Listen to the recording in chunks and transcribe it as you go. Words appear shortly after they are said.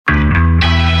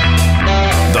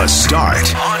The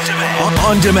Start. On demand.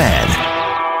 On demand.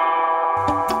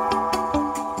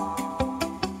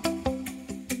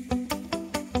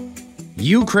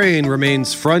 Ukraine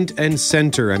remains front and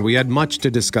center, and we had much to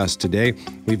discuss today.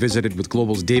 We visited with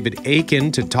Global's David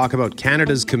Aiken to talk about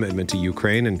Canada's commitment to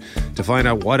Ukraine and to find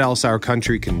out what else our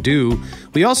country can do.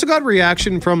 We also got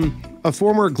reaction from a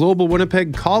former Global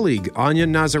Winnipeg colleague, Anya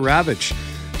Nazarovich,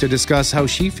 to discuss how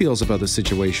she feels about the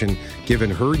situation given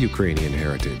her Ukrainian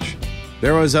heritage.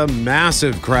 There was a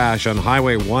massive crash on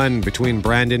Highway 1 between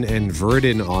Brandon and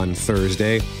Verdun on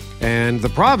Thursday, and the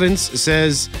province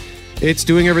says it's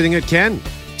doing everything it can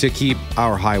to keep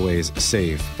our highways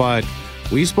safe. But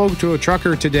we spoke to a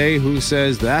trucker today who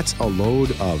says that's a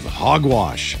load of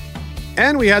hogwash.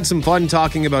 And we had some fun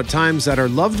talking about times that our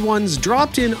loved ones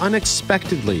dropped in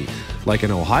unexpectedly, like an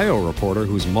Ohio reporter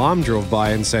whose mom drove by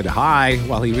and said hi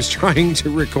while he was trying to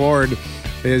record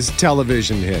his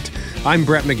television hit. I'm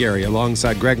Brett McGarry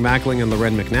alongside Greg Mackling and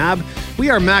Loren McNabb. We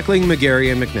are Mackling,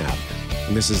 McGarry, and McNabb.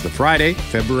 And this is the Friday,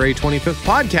 February 25th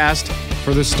podcast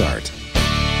for The Start.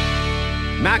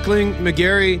 Mackling,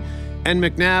 McGarry, and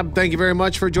McNabb, thank you very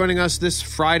much for joining us this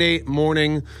Friday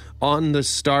morning on The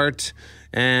Start.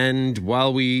 And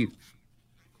while I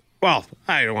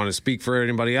don't want to speak for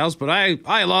anybody else, but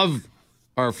I love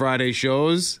our Friday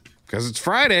shows because it's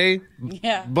Friday.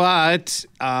 Yeah. But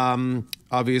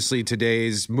obviously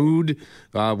today's mood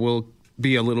will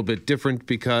be a little bit different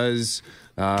because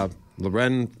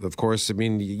Loren, of course,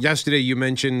 yesterday you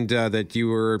mentioned that you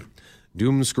were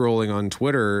doom scrolling on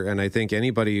Twitter, and I think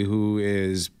anybody who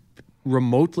is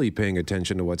remotely paying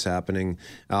attention to what's happening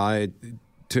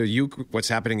what's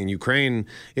happening in Ukraine,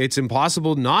 it's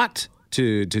impossible not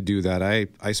to do that.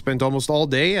 I spent almost all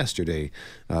day yesterday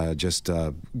just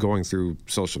going through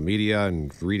social media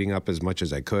and reading up as much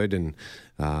as I could, and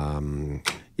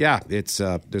it's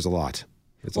there's a lot.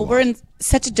 We're in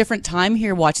such a different time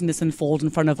here watching this unfold in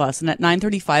front of us. And at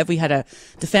 9:35, we had a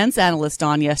defense analyst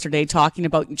on yesterday talking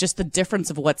about just the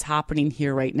difference of what's happening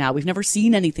here right now. We've never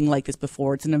seen anything like this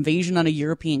before. It's an invasion on a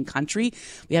European country.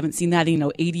 We haven't seen that in,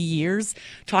 80 years.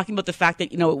 Talking about the fact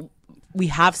that, we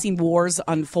have seen wars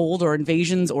unfold or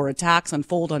invasions or attacks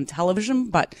unfold on television,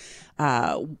 but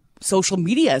social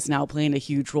media is now playing a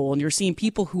huge role, and you're seeing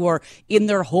people who are in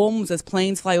their homes as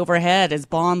planes fly overhead, as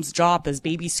bombs drop, as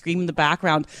babies scream in the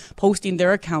background, posting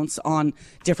their accounts on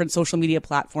different social media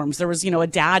platforms. There was, a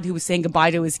dad who was saying goodbye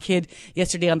to his kid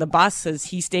yesterday on the bus as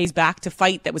he stays back to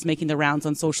fight, that was making the rounds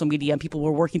on social media, and people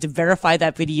were working to verify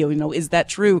that video. Is that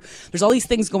true? There's all these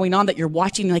things going on that you're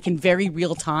watching like in very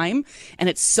real time, and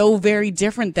it's so very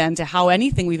different than to how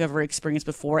anything we've ever experienced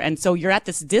before. And so you're at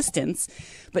this distance,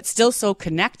 but still so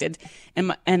connected.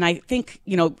 And I think,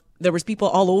 there was people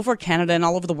all over Canada and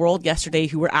all over the world yesterday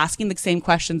who were asking the same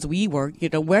questions we were.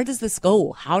 Where does this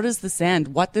go? How does this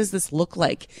end? What does this look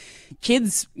like?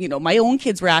 Kids, my own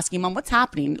kids were asking, Mom, what's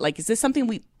happening? Like, is this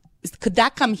something could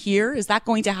that come here? Is that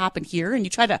going to happen here? And you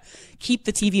try to keep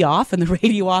the TV off and the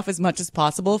radio off as much as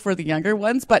possible for the younger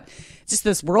ones. But just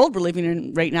this world we're living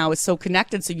in right now is so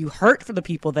connected. So you hurt for the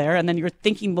people there. And then you're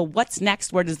thinking, well, what's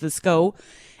next? Where does this go?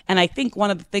 And I think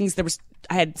one of the things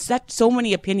I had so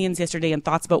many opinions yesterday and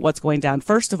thoughts about what's going down.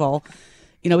 First of all,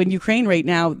 in Ukraine right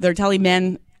now, they're telling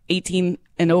men 18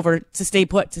 and over to stay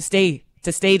put,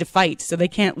 to fight, so they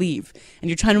can't leave. And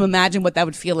you're trying to imagine what that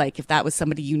would feel like if that was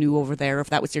somebody you knew over there, if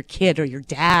that was your kid or your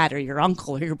dad or your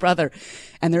uncle or your brother,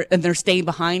 and they're staying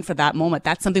behind for that moment.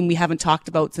 That's something we haven't talked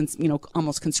about since,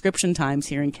 almost conscription times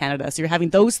here in Canada. So you're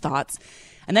having those thoughts.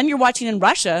 And then you're watching in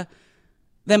Russia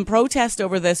them protest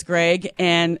over this, Greg,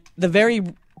 and the very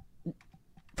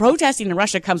protesting in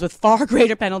Russia comes with far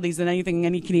greater penalties than anything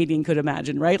any Canadian could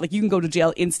imagine, right? Like, you can go to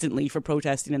jail instantly for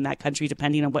protesting in that country,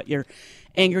 depending on what you're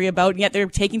angry about. And yet they're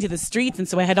taking to the streets. And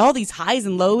so I had all these highs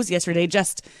and lows yesterday,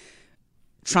 just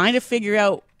trying to figure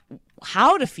out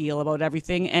how to feel about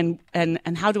everything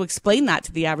and how to explain that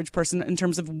to the average person in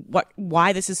terms of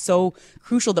why this is so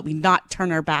crucial that we not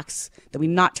turn our backs, that we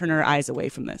not turn our eyes away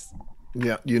from this.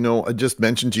 Yeah, I just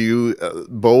mentioned to you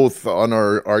both on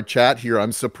our chat here,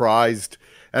 I'm surprised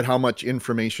at how much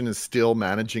information is still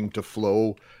managing to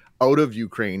flow out of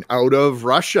Ukraine, out of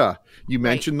Russia. You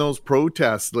mentioned those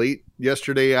protests late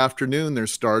yesterday afternoon. There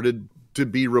started to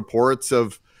be reports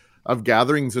of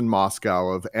gatherings in Moscow,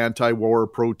 of anti-war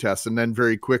protests, and then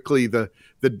very quickly the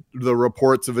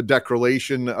reports of a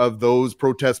declaration of those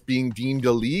protests being deemed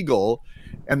illegal.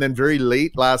 And then very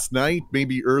late last night,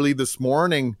 maybe early this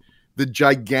morning, the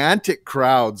gigantic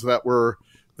crowds that were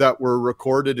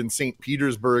recorded in St.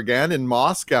 Petersburg and in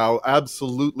Moscow,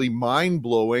 absolutely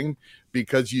mind-blowing,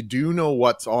 because you do know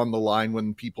what's on the line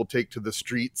when people take to the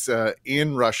streets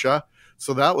in Russia.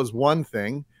 So that was one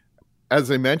thing. as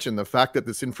I mentioned, the fact that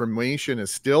this information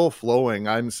is still flowing,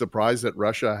 I'm surprised that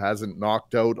Russia hasn't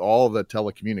knocked out all the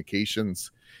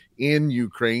telecommunications in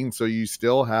Ukraine. So you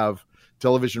still have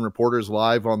television reporters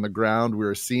live on the ground.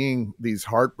 We're seeing these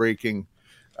heartbreaking,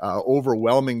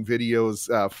 overwhelming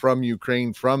videos from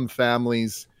Ukraine, from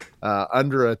families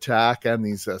under attack, and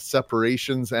these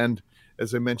separations. And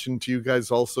as I mentioned to you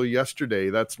guys also yesterday,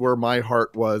 that's where my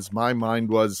heart was, my mind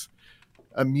was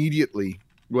immediately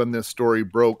when this story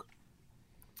broke.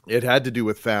 It had to do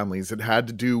with families. It had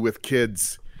to do with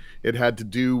kids. It had to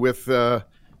do with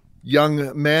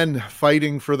young men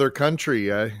fighting for their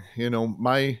country.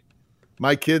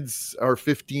 My kids are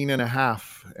 15 and a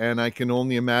half, and I can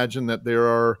only imagine that there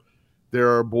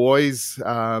are boys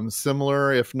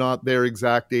similar, if not their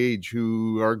exact age,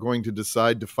 who are going to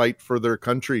decide to fight for their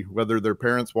country, whether their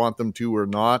parents want them to or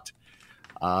not.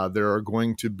 There are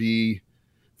going to be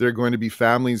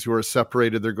families who are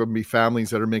separated. There are going to be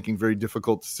families that are making very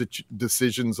difficult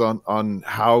decisions on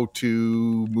how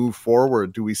to move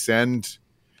forward. Do we send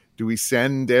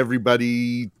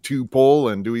everybody to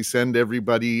Poland? Do we send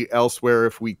everybody elsewhere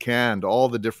if we can? All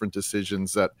the different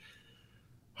decisions,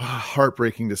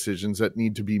 heartbreaking decisions that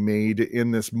need to be made in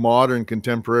this modern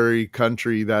contemporary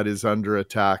country that is under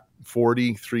attack.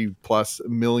 43 plus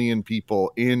million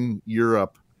people in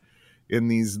Europe, in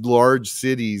these large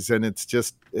cities, and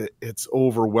it's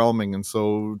overwhelming. And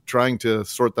so trying to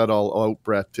sort that all out,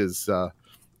 Brett, it's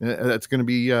going to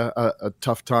be a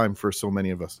tough time for so many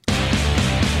of us.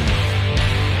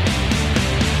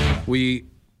 We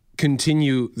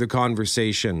continue the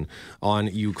conversation on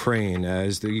Ukraine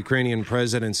as the Ukrainian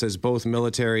president says both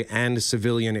military and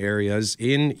civilian areas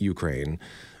in Ukraine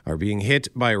are being hit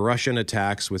by Russian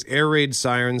attacks, with air raid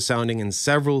sirens sounding in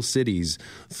several cities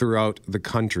throughout the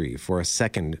country for a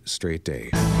second straight day.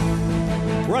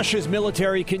 Russia's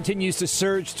military continues to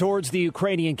surge towards the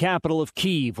Ukrainian capital of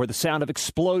Kyiv, where the sound of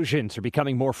explosions are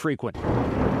becoming more frequent.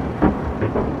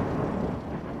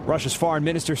 Russia's Foreign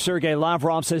Minister Sergei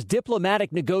Lavrov says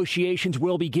diplomatic negotiations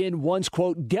will begin once,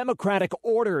 quote, democratic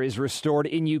order is restored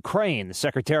in Ukraine. The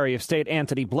Secretary of State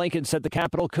Antony Blinken said the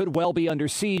capital could well be under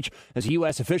siege as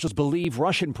U.S. officials believe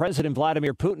Russian President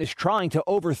Vladimir Putin is trying to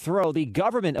overthrow the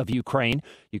government of Ukraine.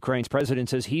 Ukraine's president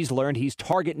says he's learned he's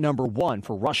target number one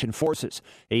for Russian forces.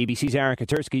 ABC's Aaron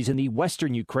Katersky is in the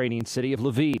western Ukrainian city of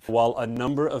Lviv. While a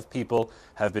number of people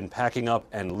have been packing up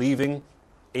and leaving,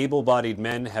 able-bodied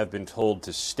men have been told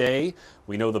to stay.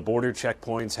 We know the border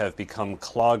checkpoints have become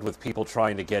clogged with people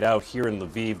trying to get out. Here in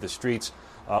Lviv, the streets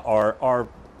are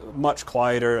much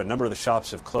quieter. A number of the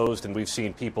shops have closed, and we've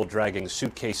seen people dragging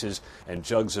suitcases and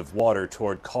jugs of water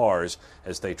toward cars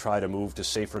as they try to move to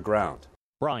safer ground.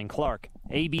 Brian Clark,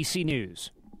 ABC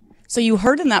News. So you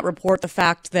heard in that report the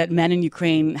fact that men in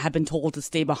Ukraine have been told to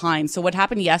stay behind. So what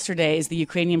happened yesterday is the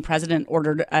Ukrainian president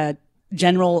ordered a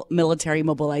general military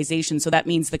mobilization. So that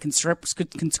means the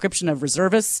conscription of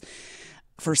reservists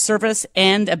for service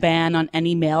and a ban on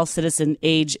any male citizen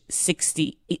age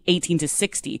 18 to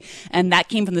 60. And that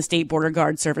came from the State Border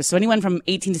Guard Service. So anyone from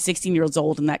 18 to 16 years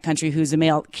old in that country who's a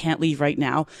male can't leave right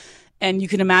now. And you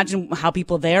can imagine how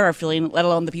people there are feeling, let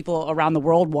alone the people around the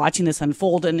world watching this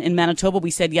unfold. And in Manitoba, we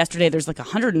said yesterday, there's like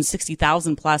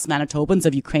 160,000 plus Manitobans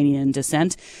of Ukrainian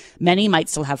descent. Many might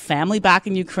still have family back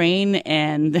in Ukraine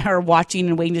and are watching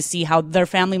and waiting to see how their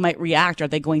family might react. Are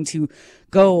they going to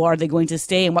go? Are they going to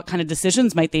stay? And what kind of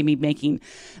decisions might they be making?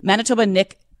 Manitoba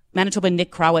Nick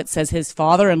Crowett says his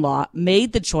father-in-law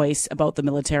made the choice about the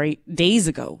military days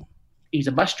ago. He's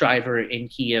a bus driver in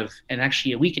Kyiv, and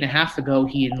actually a week and a half ago,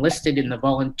 he enlisted in the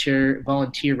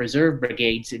volunteer reserve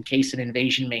brigades in case an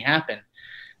invasion may happen.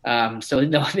 So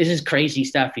this is crazy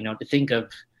stuff, to think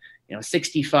of,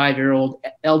 65-year-old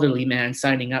elderly man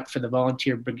signing up for the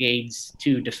volunteer brigades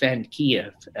to defend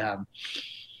Kyiv.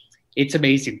 It's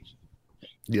amazing.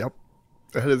 Yep,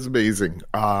 that is amazing.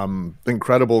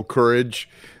 Incredible courage.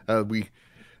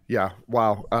 Yeah,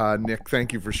 wow. Nick,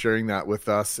 thank you for sharing that with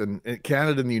us. And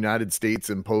Canada and the United States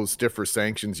imposed stiffer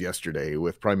sanctions yesterday,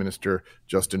 with Prime Minister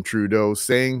Justin Trudeau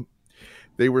saying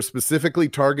they were specifically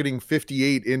targeting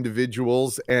 58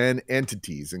 individuals and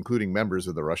entities, including members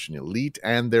of the Russian elite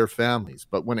and their families.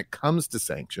 But when it comes to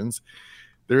sanctions,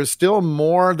 there is still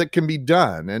more that can be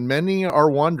done, and many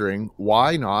are wondering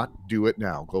why not do it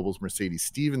now. Global's Mercedes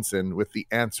Stevenson with the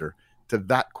answer to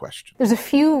that question? There's a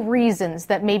few reasons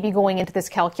that may be going into this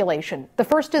calculation. The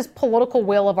first is political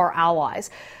will of our allies.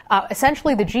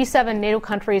 Essentially, the G7 NATO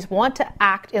countries want to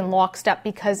act in lockstep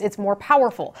because it's more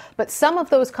powerful. But some of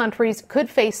those countries could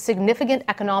face significant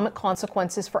economic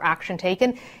consequences for action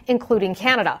taken, including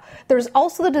Canada. There's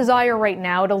also the desire right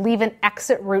now to leave an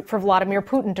exit route for Vladimir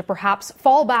Putin to perhaps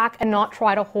fall back and not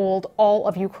try to hold all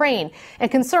of Ukraine, and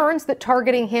concerns that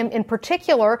targeting him in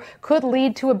particular could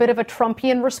lead to a bit of a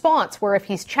Trumpian response, where if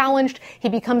he's challenged, he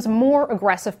becomes more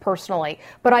aggressive personally.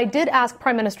 But I did ask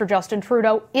Prime Minister Justin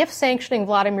Trudeau if sanctioning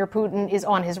Vladimir Putin is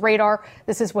on his radar.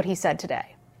 This is what he said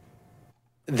today.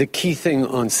 The key thing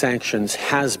on sanctions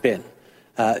has been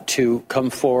to come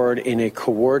forward in a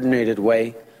coordinated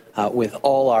way with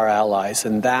all our allies,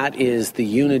 and that is the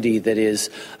unity that is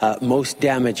most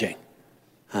damaging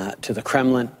to the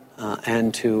Kremlin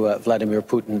and to Vladimir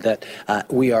Putin,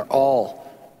 that we are all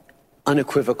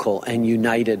unequivocal and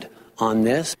united on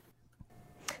this.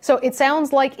 So it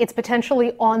sounds like it's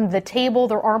potentially on the table.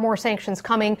 There are more sanctions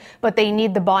coming, but they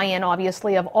need the buy-in,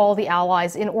 obviously, of all the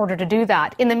allies in order to do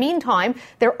that. In the meantime,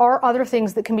 there are other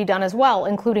things that can be done as well,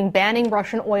 including banning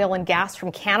Russian oil and gas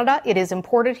from Canada. It is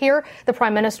imported here. The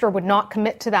Prime Minister would not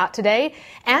commit to that today.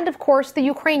 And, of course, the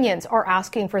Ukrainians are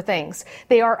asking for things.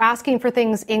 They are asking for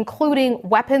things including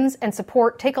weapons and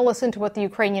support. Take a listen to what the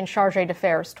Ukrainian Chargé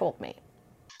d'Affaires told me.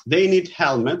 They need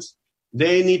helmets.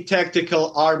 They need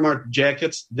tactical armored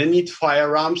jackets. They need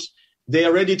firearms. They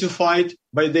are ready to fight,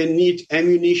 but they need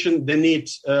ammunition. They need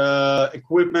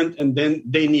equipment, and then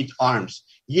they need arms.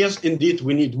 Yes, indeed,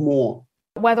 we need more.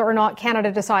 Whether or not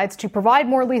Canada decides to provide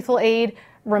more lethal aid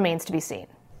remains to be seen.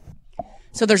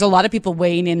 So there's a lot of people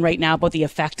weighing in right now about the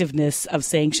effectiveness of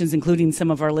sanctions, including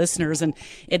some of our listeners. And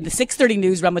in the 6:30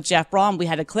 news run with Jeff Braun, we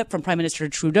had a clip from Prime Minister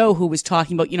Trudeau who was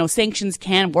talking about, sanctions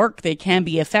can work. They can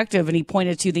be effective. And he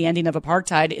pointed to the ending of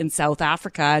apartheid in South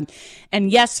Africa.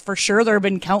 And yes, for sure, there have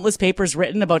been countless papers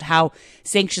written about how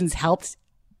sanctions helped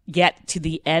get to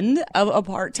the end of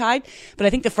apartheid. But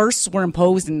I think the first were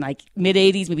imposed in like mid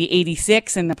 80s, maybe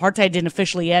 86, and apartheid didn't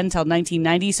officially end until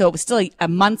 1990. So it was still a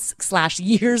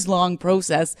months/years long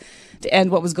process to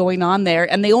end what was going on there.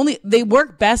 And they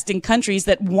work best in countries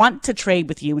that want to trade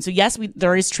with you. And so yes,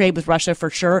 there is trade with Russia for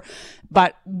sure.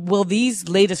 But will these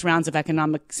latest rounds of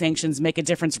economic sanctions make a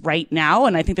difference right now?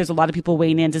 And I think there's a lot of people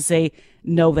weighing in to say,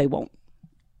 no, they won't.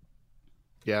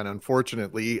 Yeah, and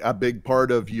unfortunately, a big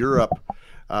part of Europe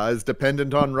is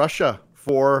dependent on Russia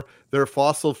for their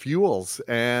fossil fuels.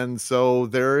 And so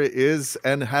there is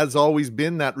and has always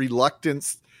been that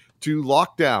reluctance to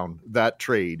lock down that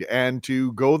trade and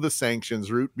to go the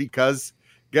sanctions route, because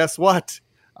guess what?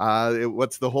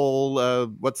 What's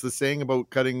the saying about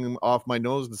cutting off my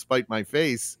nose to spite my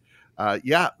face?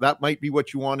 Yeah, that might be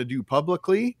what you want to do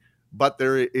publicly, but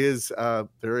there is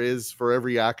for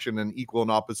every action an equal and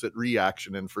opposite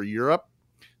reaction. And for Europe,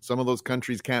 some of those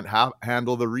countries can't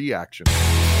handle the reaction.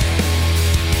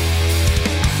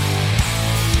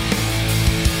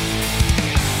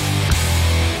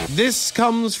 This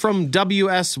comes from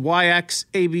WSYX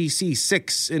ABC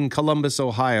 6 in Columbus,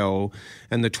 Ohio,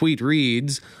 and the tweet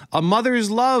reads, "A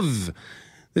mother's love."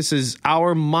 This is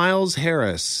our Miles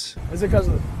Harris. Is it because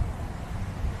of...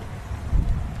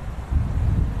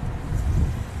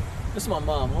 This is my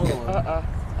mom. Hold on.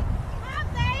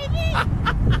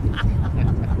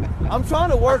 I'm trying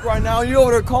to work right now. You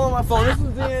over there calling my phone. This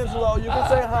is D'Angelo. You can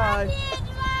say hi.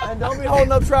 And don't be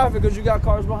holding up traffic because you got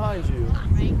cars behind you.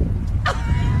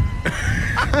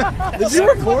 Did you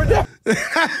record that?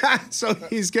 So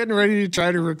he's getting ready to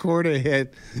try to record a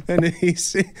hit, and he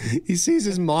sees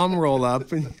his mom roll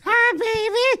up and, "Hi,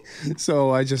 baby."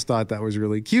 So I just thought that was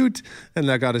really cute, and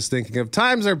that got us thinking of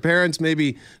times our parents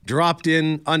maybe dropped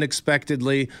in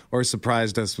unexpectedly or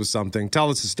surprised us with something. Tell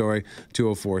us a story,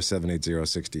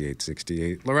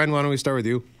 204-780-6868. Loren, why don't we start with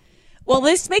you? Well,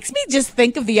 this makes me just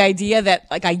think of the idea that,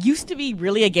 like, I used to be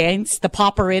really against the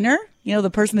popper-inner.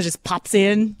 The person that just pops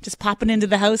in, just popping into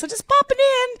the house. I'm just popping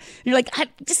in. And you're like,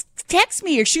 just text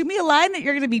me or shoot me a line that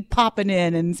you're going to be popping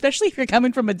in. And especially if you're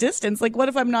coming from a distance, like, what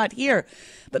if I'm not here?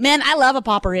 But man, I love a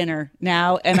popper-inner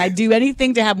now. And I do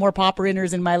anything to have more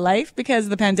popper-inners in my life, because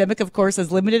the pandemic, of course,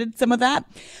 has limited some of that.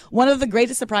 One of the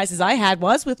greatest surprises I had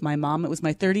was with my mom. It was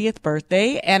my 30th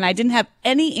birthday, and I didn't have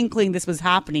any inkling this was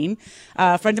happening.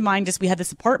 A friend of mine we had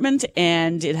this apartment,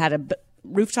 and it had a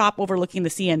rooftop overlooking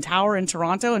the CN Tower in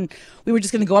Toronto, and we were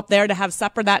just going to go up there to have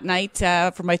supper that night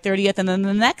for my 30th, and then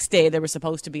the next day there was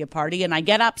supposed to be a party, and I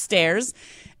get upstairs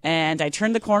and I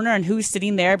turn the corner, and who's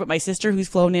sitting there but my sister, who's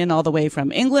flown in all the way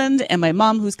from England, and my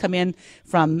mom, who's come in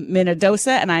from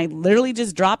Minnedosa, and I literally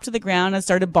just dropped to the ground and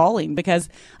started bawling, because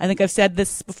I think I've said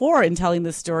this before in telling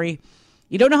this story.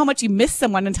 You don't know how much you miss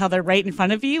someone until they're right in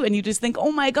front of you, and you just think,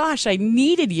 oh my gosh, I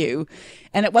needed you.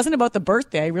 And it wasn't about the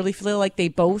birthday. I really feel like they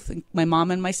both, my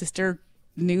mom and my sister,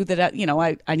 knew that,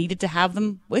 I needed to have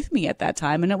them with me at that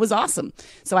time, and it was awesome.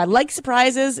 So I like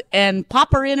surprises, and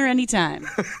pop her in her anytime.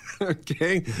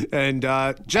 Okay. And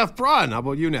Jeff Braun, how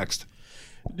about you next?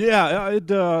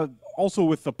 Yeah, also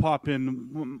with the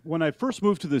pop-in, when I first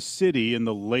moved to the city in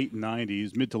the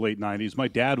mid to late 90s, my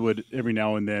dad would every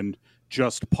now and then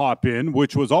just pop in,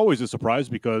 which was always a surprise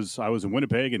because I was in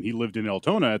Winnipeg and he lived in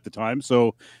Altona at the time.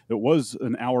 So it was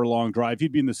an hour-long drive.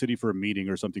 He'd be in the city for a meeting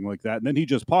or something like that. And then he'd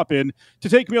just pop in to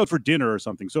take me out for dinner or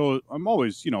something. So I'm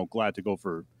always, glad to go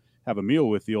have a meal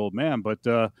with the old man. But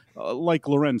like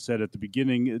Loren said at the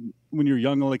beginning, when you're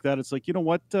young like that, it's like, you know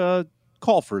what?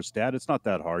 Call first, Dad. It's not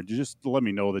that hard. You just let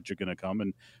me know that you're going to come,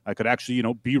 and I could actually,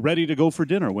 be ready to go for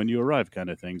dinner when you arrive, kind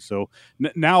of thing. So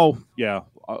now, yeah,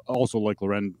 also like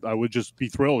Loren, I would just be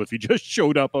thrilled if he just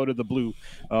showed up out of the blue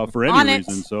for any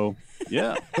reason. So,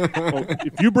 yeah. Well,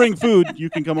 if you bring food, you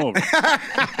can come over.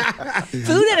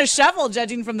 Food and a shovel,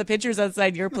 judging from the pictures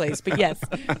outside your place, but yes.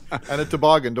 And a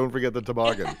toboggan. Don't forget the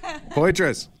toboggan.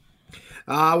 Poitras.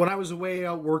 When I was away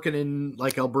out working in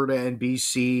like Alberta and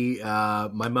BC,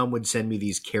 my mom would send me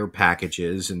these care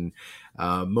packages, and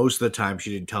most of the time she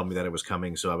didn't tell me that it was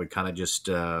coming. So I would kind of just,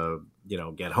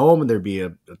 get home and there'd be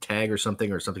a tag or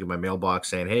something in my mailbox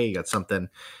saying, "Hey, you got something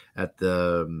at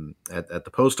the at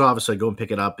the post office." So I'd go and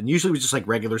pick it up, and usually it was just like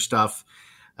regular stuff,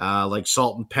 like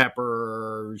salt and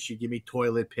pepper. She'd give me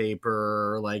toilet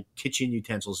paper, like kitchen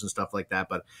utensils and stuff like that.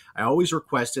 But I always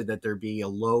requested that there be a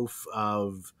loaf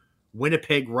of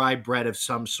Winnipeg rye bread of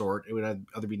some sort. It would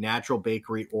either be natural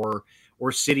bakery or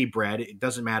city bread. It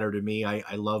doesn't matter to me.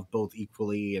 I love both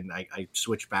equally, and I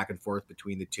switch back and forth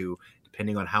between the two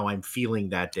depending on how I'm feeling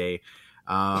that day.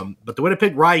 But the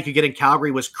Winnipeg rye you could get in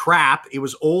Calgary was crap. It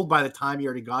was old by the time you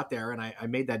already got there, and I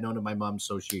made that known to my mom,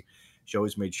 so she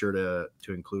always made sure to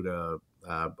include a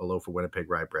loaf of Winnipeg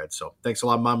rye bread. So thanks a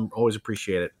lot, Mom. Always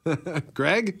appreciate it.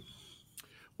 Greg?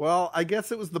 Well, I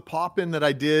guess it was the pop-in that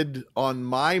I did on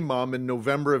my mom in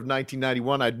November of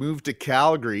 1991. I'd moved to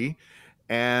Calgary,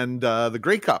 and the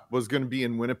Grey Cup was going to be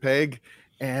in Winnipeg.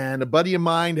 And a buddy of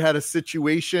mine had a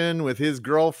situation with his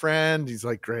girlfriend. He's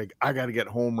like, "Greg, I got to get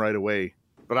home right away,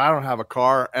 but I don't have a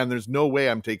car, and there's no way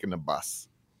I'm taking a bus.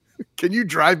 Can you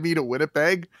drive me to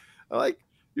Winnipeg?" I'm like,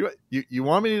 you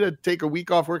want me to take a week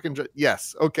off work? And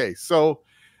yes. Okay. So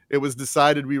it was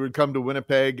decided we would come to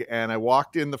Winnipeg, and I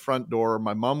walked in the front door.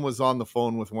 My mom was on the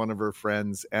phone with one of her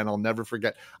friends, and I'll never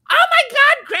forget. "Oh my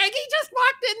God, Greg, he just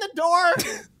walked in the door.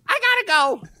 I gotta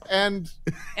go." And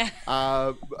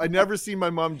I never seen my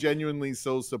mom genuinely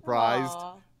so surprised.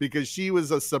 Aww. Because she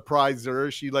was a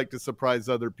surpriser. She liked to surprise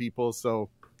other people. So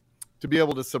to be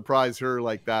able to surprise her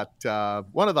like that,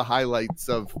 one of the highlights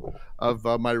of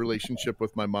my relationship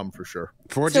with my mom for sure.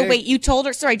 So wait, you told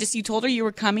her you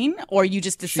were coming, or you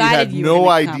just decided you were no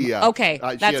going to idea. Come? Okay,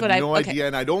 she had no idea,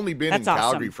 and I'd only been in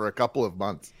Calgary for a couple of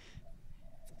months.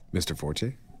 Mr.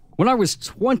 Forte? When I was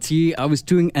 20, I was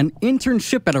doing an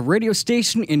internship at a radio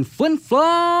station in Flin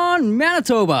Flon,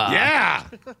 Manitoba. Yeah.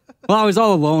 Well, I was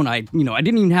all alone. I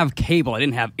didn't even have cable. I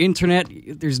didn't have internet.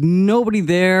 There's nobody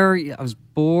there. I was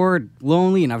bored,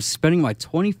 lonely, and I was spending my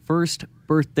 21st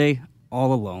birthday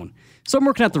all alone. So I'm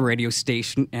working at the radio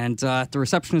station, and the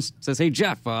receptionist says, "Hey,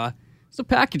 Jeff, there's a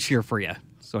package here for you."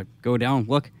 So I go down,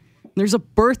 look, and there's a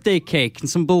birthday cake and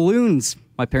some balloons.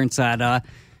 My parents had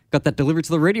got that delivered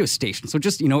to the radio station. So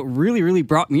just, it really, really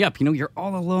brought me up. You're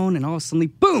all alone, and all of a sudden,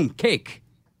 boom, cake.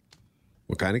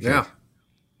 What kind of cake? Yeah.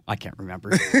 I can't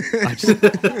remember. I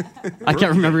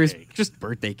can't remember. It's just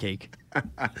birthday cake.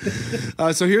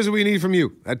 So here's what we need from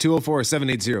you at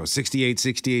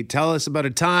 204-780-6868. Tell us about a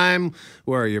time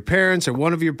where your parents or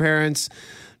one of your parents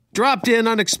dropped in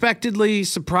unexpectedly,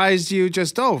 surprised you.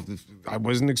 I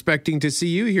wasn't expecting to see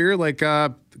you here. Like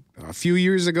a few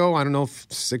years ago, I don't know,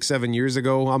 6-7 years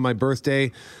ago on my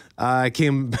birthday, I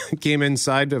came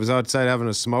inside. I was outside having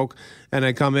a smoke, and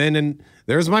I come in, and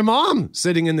there's my mom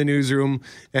sitting in the newsroom,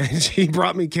 and she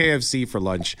brought me KFC for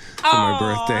lunch for my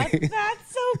birthday.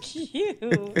 That's so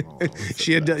cute.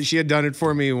 She had done it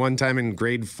for me one time in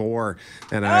grade 4,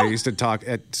 and I used to talk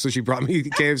so she brought me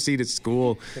KFC to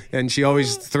school, and she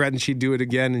always threatened she'd do it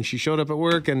again, and she showed up at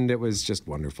work, and it was just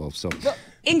wonderful. So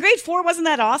in grade 4, wasn't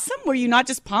that awesome? Were you not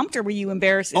just pumped, or were you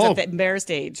embarrassed? Is that the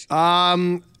embarrassed age?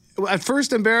 At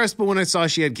first embarrassed, but when I saw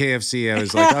she had KFC, I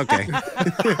was like, okay.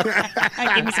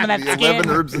 Give me some of that the skin. 11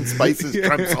 herbs and spices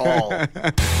trumps all.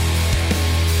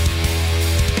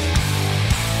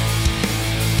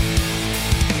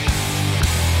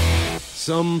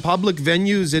 Some public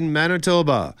venues in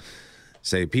Manitoba.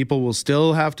 say people will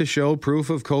still have to show proof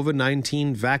of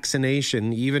COVID-19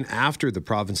 vaccination even after the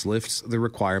province lifts the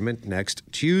requirement next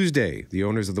Tuesday. The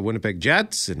owners of the Winnipeg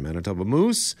Jets and Manitoba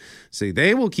Moose say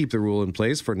they will keep the rule in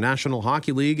place for National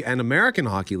Hockey League and American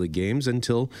Hockey League games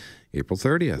until April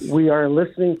 30th. We are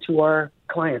listening to our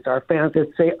clients, our fans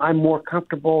that say, I'm more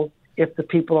comfortable if the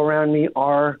people around me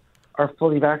are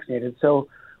fully vaccinated. So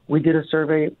we did a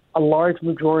survey. A large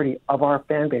majority of our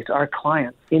fan base, our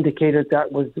clients, indicated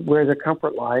that was where the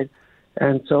comfort lied.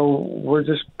 And so we're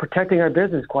just protecting our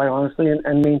business, quite honestly,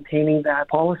 and maintaining that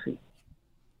policy.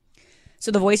 So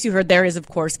the voice you heard there is, of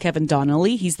course, Kevin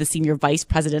Donnelly. He's the Senior Vice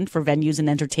President for Venues and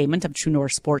Entertainment of True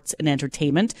North Sports and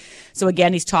Entertainment. So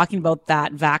again, he's talking about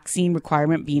that vaccine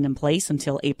requirement being in place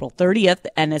until April 30th.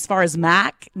 And as far as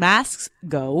masks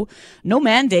go, no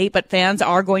mandate, but fans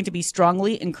are going to be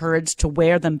strongly encouraged to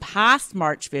wear them past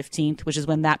March 15th, which is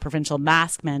when that provincial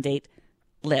mask mandate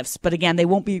lifts. But again, they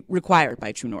won't be required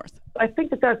by True North. I think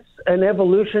that that's an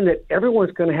evolution that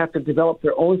everyone's going to have to develop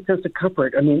their own sense of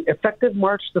comfort. I mean, effective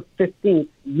March the 15th,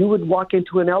 you would walk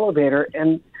into an elevator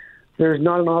and there's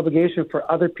not an obligation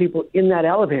for other people in that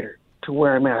elevator to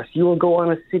wear a mask. You will go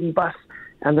on a city bus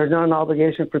and there's not an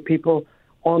obligation for people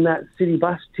on that city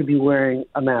bus to be wearing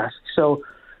a mask. So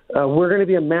we're going to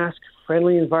be a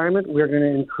mask-friendly environment. We're going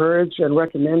to encourage and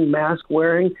recommend mask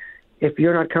wearing. If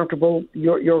you're not comfortable,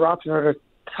 your option are to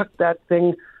tuck that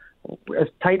thing as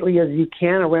tightly as you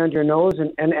can around your nose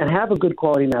and have a good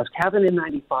quality mask. Have an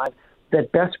N95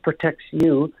 that best protects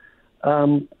you.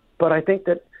 But I think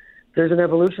that there's an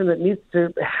evolution that needs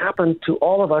to happen to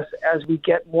all of us as we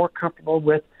get more comfortable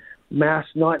with masks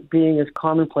not being as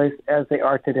commonplace as they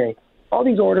are today. All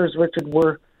these orders, Richard,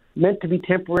 were meant to be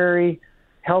temporary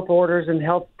health orders and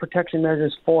health protection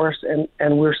measures for us,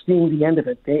 and we're seeing the end of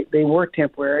it. They were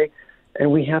temporary,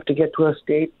 and we have to get to a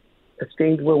stage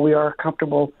where we are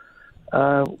comfortable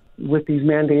with these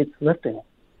mandates lifting.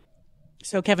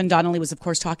 So Kevin Donnelly was, of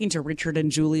course, talking to Richard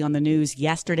and Julie on the news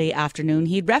yesterday afternoon.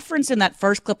 He referenced in that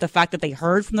first clip the fact that they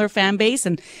heard from their fan base.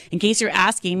 And in case you're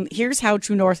asking, here's how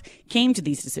True North came to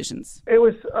these decisions. It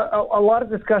was a lot of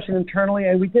discussion internally,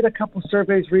 and we did a couple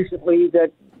surveys recently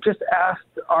that just asked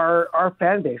our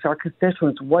fan base, our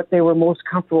constituents, what they were most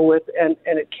comfortable with. And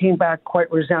it came back quite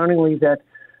resoundingly that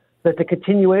the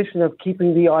continuation of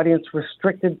keeping the audience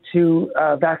restricted to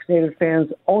vaccinated fans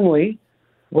only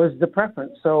was the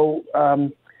preference. So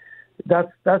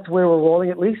that's where we're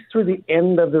rolling, at least through the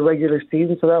end of the regular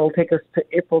season. So that will take us to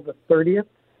April the 30th.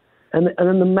 And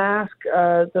then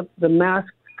the mask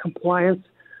compliance,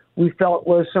 we felt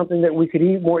was something that we could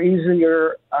more easily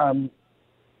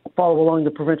follow along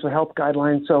the provincial health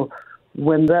guidelines. So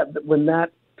when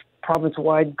that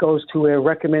province-wide goes to a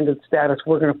recommended status,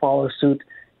 we're going to follow suit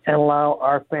and allow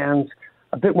our fans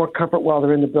a bit more comfort while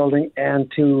they're in the building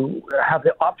and to have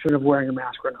the option of wearing a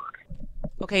mask or not.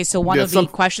 Okay, so one of the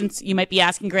questions you might be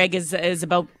asking, Greg, is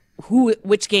about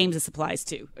which games this applies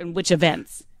to and which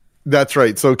events. That's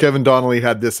right. So Kevin Donnelly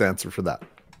had this answer for that.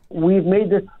 We've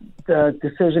made this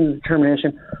decision and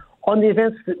determination on the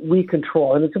events that we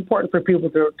control. And it's important for people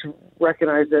to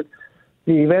recognize that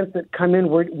the events that come in,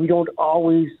 we don't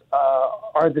always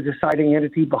are the deciding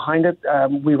entity behind it.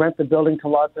 We rent the building to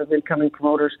lots of incoming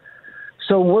promoters.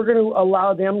 So we're going to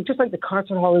allow them, just like the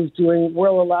concert hall is doing,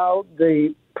 we'll allow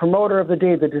the promoter of the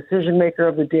day, the decision maker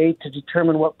of the day, to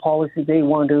determine what policy they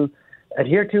want to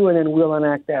adhere to, and then we'll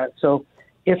enact that. So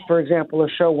if, for example, a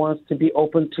show wants to be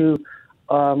open to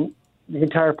the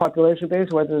entire population base,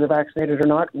 whether they're vaccinated or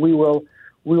not, we will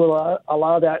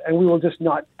allow that, and we will just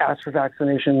not ask for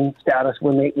vaccination status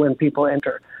when people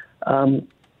enter.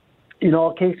 In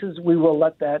all cases, we will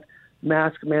let that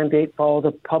mask mandate follow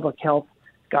the public health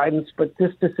guidance, but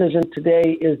this decision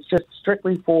today is just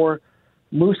strictly for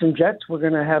Moose and Jets. We're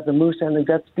going to have the Moose and the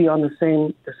Jets be on the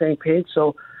same page,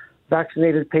 so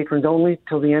vaccinated patrons only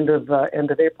till the end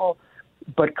of April.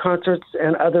 But concerts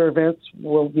and other events,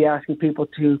 we'll be asking people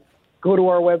to go to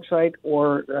our website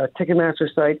or Ticketmaster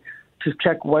site to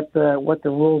check what the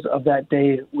rules of that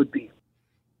day would be.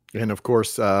 And of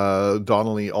course,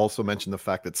 Donnelly also mentioned the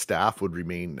fact that staff would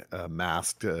remain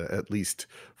masked, at least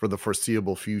for the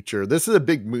foreseeable future. This is a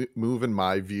big move in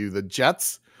my view. The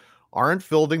Jets aren't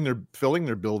filling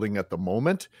their building at the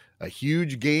moment. A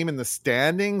huge game in the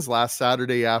standings last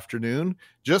Saturday afternoon.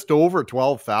 Just over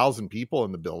 12,000 people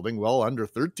in the building, well under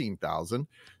 13,000.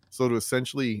 So to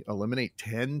essentially eliminate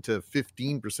 10 to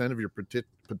 15% of your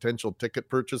potential ticket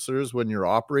purchasers when you're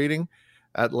operating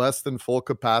at less than full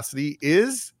capacity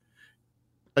is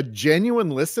a genuine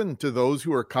listen to those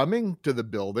who are coming to the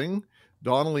building.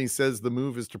 Donnelly says the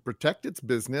move is to protect its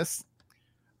business.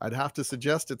 I'd have to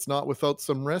suggest it's not without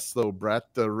some risks, though,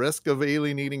 Brett. The risk of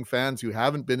alienating fans who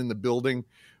haven't been in the building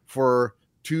for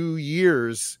 2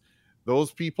 years,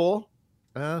 those people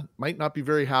might not be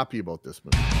very happy about this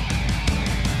move.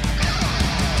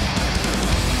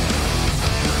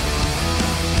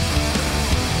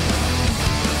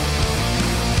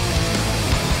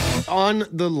 On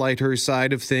the lighter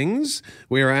side of things,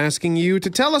 we are asking you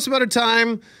to tell us about a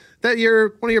time that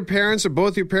one of your parents or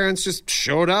both your parents just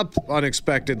showed up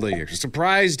unexpectedly or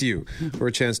surprised you for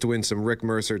a chance to win some Rick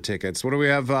Mercer tickets. What do we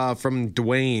have from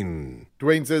Dwayne?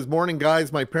 Dwayne says, morning,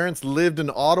 guys. My parents lived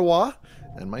in Ottawa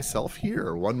and myself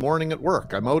here. One morning at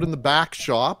work, I'm out in the back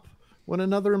shop when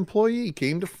another employee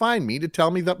came to find me to tell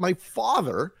me that my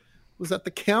father was at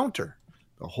the counter.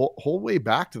 The whole way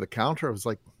back to the counter, I was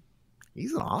like,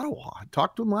 he's in Ottawa. I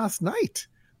talked to him last night.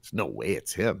 There's no way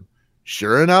it's him.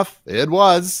 Sure enough, it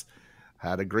was.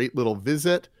 Had a great little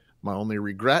visit. My only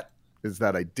regret is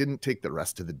that I didn't take the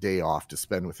rest of the day off to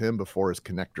spend with him before his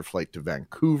connector flight to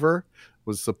Vancouver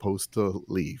was supposed to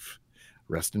leave.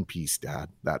 Rest in peace, Dad.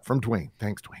 That from Dwayne.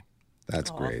 Thanks, Dwayne.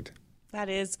 That's great. That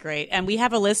is great. And we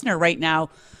have a listener right now,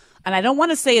 and I don't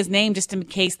want to say his name just in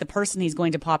case the person he's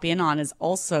going to pop in on is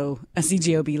also a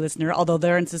CJOB listener, although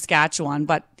they're in Saskatchewan.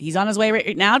 But he's on his way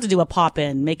right now to do a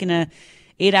pop-in, making a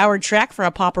 8-hour trek for a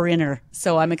popper-inner.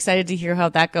 So I'm excited to hear how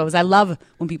that goes. I love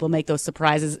when people make those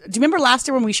surprises. Do you remember last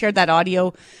year when we shared that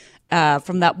audio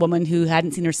from that woman who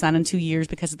hadn't seen her son in 2 years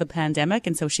because of the pandemic?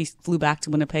 And so she flew back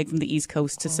to Winnipeg from the East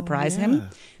Coast to surprise him.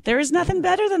 There is nothing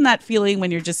better than that feeling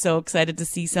when you're just so excited to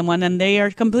see someone and they are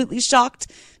completely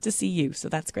shocked to see you. So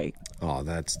that's great. Oh,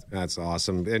 that's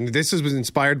awesome. And this was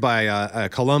inspired by a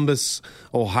Columbus,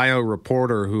 Ohio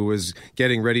reporter who was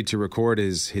getting ready to record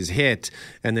his hit.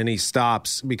 And then he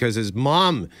stops because his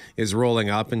mom is rolling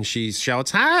up and she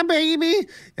shouts, "Hi, baby."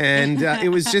 And it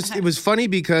was funny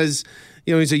because,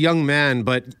 you know, he's a young man,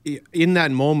 but in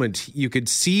that moment, you could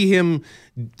see him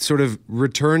sort of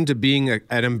return to being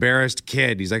an embarrassed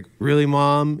kid. He's like, "Really,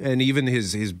 Mom?" And even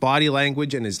his body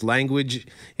language and his language,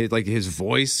 his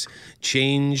voice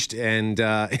changed. And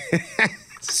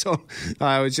so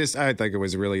I think it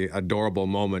was a really adorable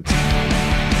moment.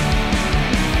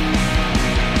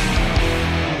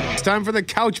 It's time for the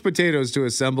couch potatoes to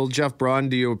assemble. Jeff Braun,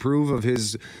 do you approve of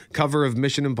his cover of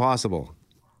Mission Impossible?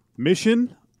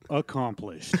 Mission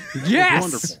accomplished.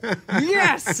 Yes!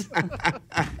 Yes!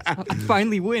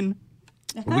 Finally win.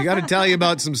 We got to tell you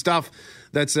about some stuff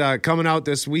that's coming out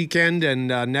this weekend and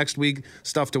next week,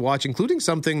 stuff to watch, including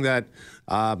something that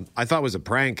I thought was a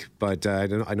prank, but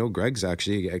I know Greg's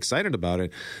actually excited about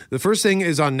it. The first thing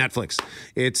is on Netflix.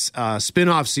 It's a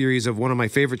spin-off series of one of my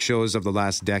favorite shows of the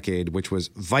last decade, which was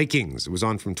Vikings. It was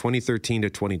on from 2013 to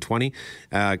 2020.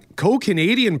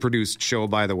 Co-Canadian produced show,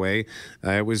 by the way.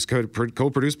 It was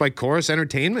co-produced by Chorus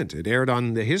Entertainment. It aired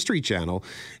on the History Channel,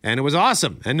 and it was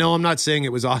awesome. And no, I'm not saying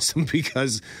it was awesome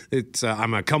because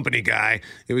I'm a company guy.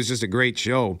 It was just a great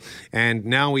show. And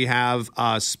now we have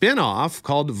a spin-off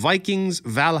called Vikings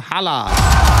Valhalla.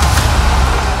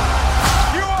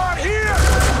 You are here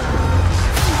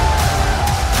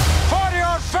for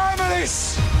your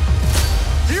families.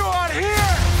 You are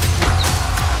here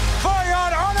for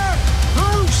your honor.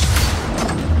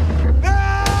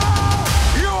 Now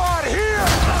you are here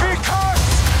because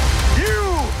you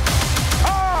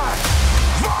are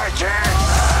Vikings.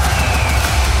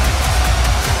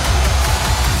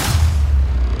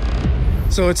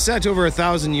 So it's set over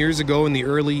 1,000 years ago in the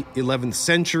early 11th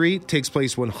century. It takes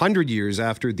place 100 years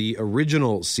after the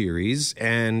original series,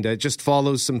 and it just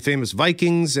follows some famous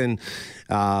Vikings and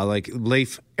like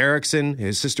Leif Erikson,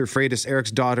 his sister Freydis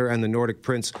Eriksdotter, and the Nordic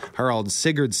prince Harald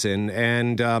Sigurdsson.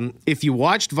 And if you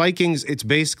watched Vikings, it's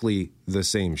basically the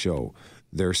same show.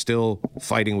 They're still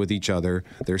fighting with each other.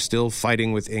 They're still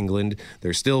fighting with England.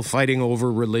 They're still fighting over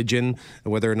religion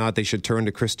and whether or not they should turn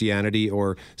to Christianity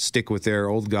or stick with their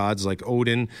old gods like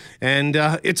Odin. And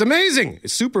it's amazing.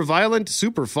 It's super violent,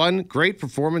 super fun, great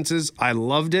performances. I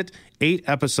loved it. 8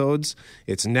 episodes.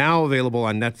 It's now available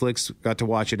on Netflix. Got to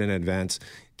watch it in advance.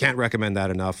 Can't recommend that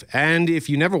enough. And if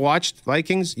you never watched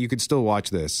Vikings, you could still watch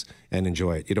this and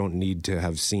enjoy it. You don't need to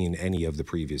have seen any of the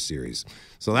previous series.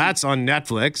 So that's on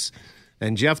Netflix.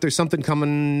 And Jeff, there's something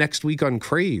coming next week on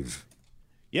Crave.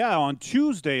 Yeah, on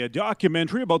Tuesday, a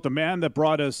documentary about the man that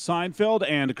brought us Seinfeld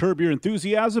and Curb Your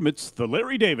Enthusiasm. It's the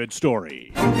Larry David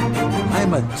story.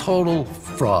 I'm a total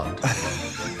fraud.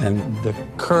 And the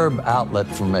Curb outlet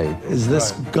for me is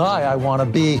this guy I want to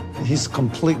be. He's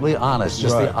completely honest,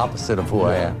 just the opposite of who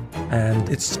I am. And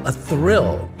it's a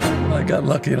thrill. I got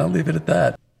lucky, and I'll leave it at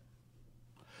that.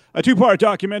 A two-part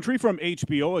documentary from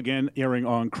HBO, again airing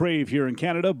on Crave here in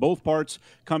Canada. Both parts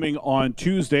coming on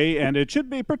Tuesday, and it should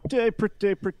be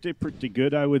pretty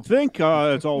good, I would think.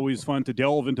 It's always fun to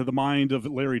delve into the mind of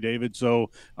Larry David, so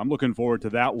I'm looking forward to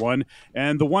that one.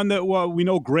 And the one that we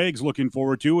know Greg's looking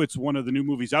forward to, it's one of the new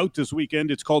movies out this weekend.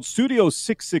 It's called Studio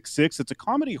 666. It's a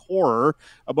comedy horror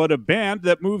about a band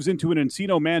that moves into an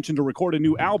Encino mansion to record a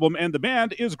new album, and the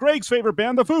band is Greg's favorite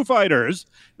band, the Foo Fighters.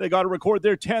 They got to record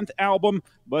their 10th album,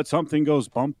 but something goes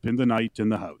bump in the night in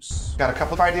the house. Got a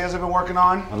couple of ideas I've been working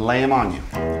on. I'll lay them on you.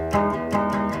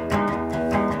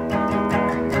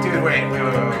 Dude, wait.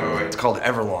 It's called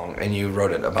Everlong, and you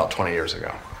wrote it about 20 years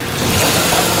ago.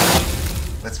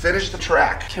 Let's finish the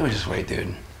track. Can't we just wait,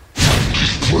 dude?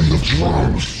 Play the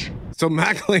drums. So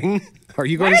Mackling, are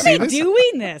you going Why to see are they this?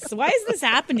 doing this? Why is this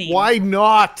happening? Why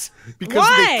not? Because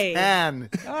Why? they can.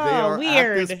 Oh, they are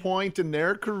weird. at this point in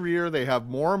their career. They have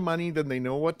more money than they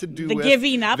know what to do The with.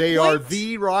 giving up They point? are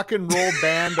the rock and roll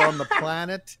band on the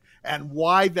planet. And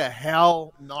why the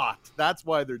hell not? That's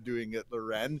why they're doing it,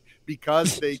 Loren,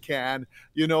 because they can.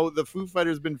 You know, the Foo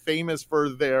Fighters been famous for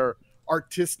their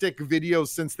artistic videos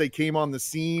since they came on the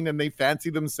scene, and they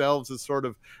fancy themselves as sort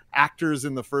of actors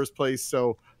in the first place.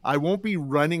 So I won't be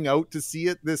running out to see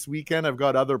it this weekend. I've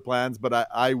got other plans, but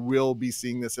I will be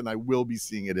seeing this, and I will be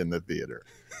seeing it in the theater.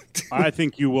 I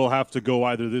think you will have to go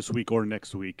either this week or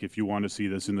next week if you want to see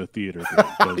this in the theater.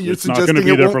 You're It's not going to suggesting be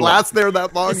it there won't for last there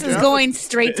that long? This is going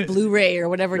straight to Blu-ray or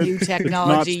whatever new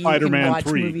technology you can Spider-Man watch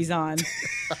 3. movies on.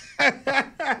 All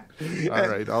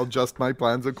right, I'll adjust my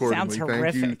plans accordingly. Sounds Thank you.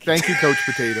 horrific. Thank you, Coach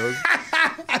Potatoes.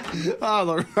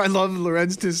 Oh, I love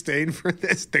Loren's disdain for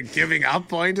this, the giving up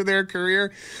point of their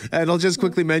career. And I'll just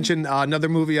quickly mention another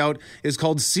movie out is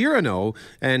called Cyrano,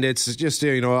 and it's just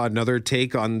another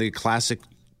take on the classic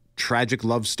tragic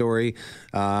love story.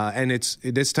 And it's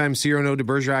this time Cyrano de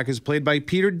Bergerac is played by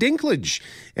Peter Dinklage,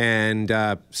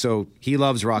 and so he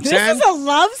loves Roxanne. This is a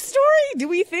love story? Do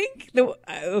we think?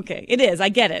 Okay, it is. I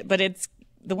get it, but it's.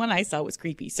 The one I saw was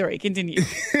creepy. Sorry, continue.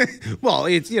 Well,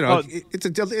 it's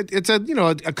it's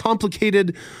a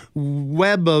complicated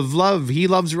web of love. He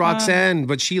loves Roxanne,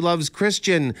 but she loves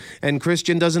Christian, and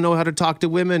Christian doesn't know how to talk to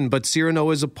women. But Cyrano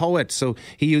is a poet, so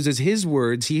he uses his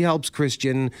words. He helps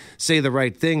Christian say the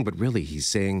right thing, but really he's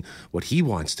saying what he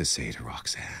wants to say to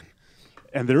Roxanne.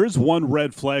 And there is one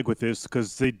red flag with this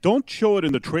because they don't show it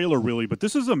in the trailer really, but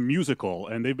this is a musical,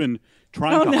 and they've been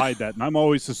trying to hide that. And I'm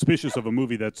always suspicious of a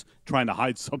movie that's trying to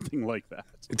hide something like that.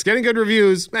 It's getting good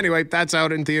reviews. Anyway, that's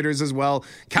out in theaters as well.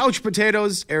 Couch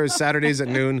Potatoes airs Saturdays at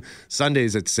noon,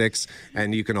 Sundays at 6.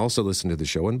 And you can also listen to the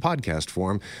show in podcast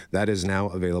form. That is now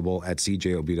available at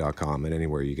cjob.com and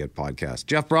anywhere you get podcasts.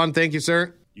 Jeff Braun, thank you,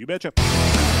 sir. You betcha.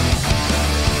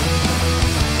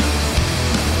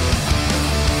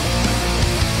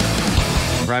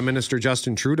 Prime Minister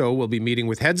Justin Trudeau will be meeting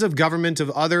with heads of government of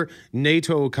other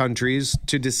NATO countries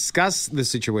to discuss the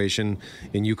situation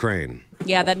in Ukraine.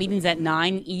 Yeah, that meeting's at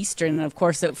 9 Eastern. And of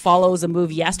course, it follows a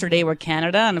move yesterday where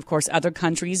Canada and, of course, other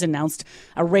countries announced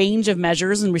a range of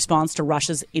measures in response to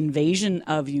Russia's invasion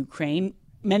of Ukraine.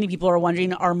 Many people are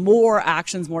wondering, are more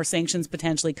actions, more sanctions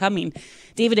potentially coming?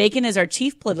 David Aiken is our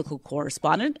chief political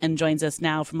correspondent and joins us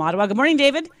now from Ottawa. Good morning,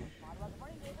 David.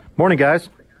 Morning, guys.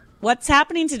 What's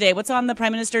happening today? What's on the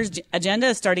Prime Minister's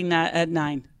agenda starting at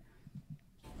 9?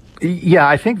 Yeah,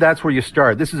 I think that's where you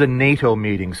start. This is a NATO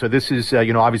meeting. So this is,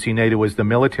 obviously NATO is the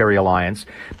military alliance.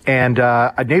 And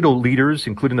NATO leaders,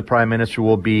 including the Prime Minister,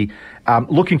 will be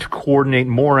looking to coordinate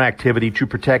more activity to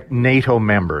protect NATO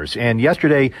members. And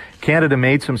yesterday, Canada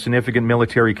made some significant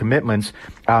military commitments,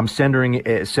 sending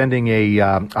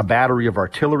a battery of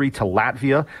artillery to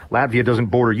Latvia. Latvia doesn't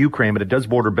border Ukraine, but it does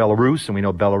border Belarus, and we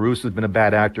know Belarus has been a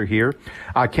bad actor here.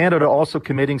 Canada also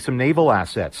committing some naval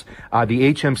assets.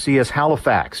 The HMCS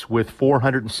Halifax, with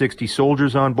 460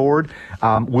 soldiers on board,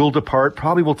 will depart.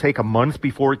 Probably will take a month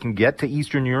before it can get to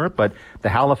Eastern Europe, but the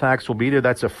Halifax will be there.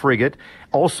 That's a frigate.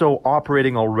 Also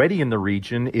operating already in the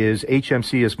region is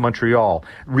HMCS Montreal,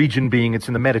 region being it's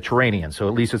in the Mediterranean, so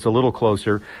at least it's a little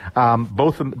closer.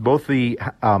 Both the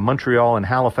Montreal and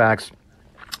Halifax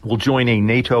will join a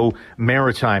NATO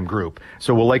maritime group.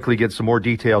 So we'll likely get some more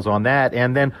details on that.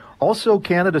 And then also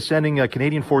Canada sending a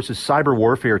Canadian Forces cyber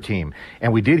warfare team.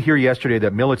 And we did hear yesterday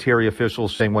that military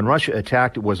officials saying when Russia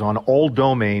attacked, it was on all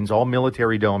domains, all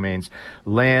military domains,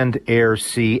 land, air,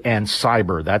 sea, and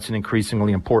cyber. That's an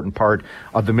increasingly important part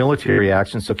of the military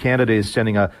action. So Canada is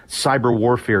sending a cyber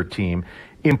warfare team.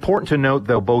 Important to note,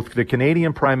 though, both the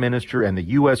Canadian Prime Minister and the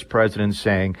U.S. President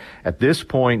saying at this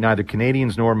point neither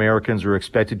Canadians nor Americans are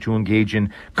expected to engage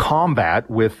in combat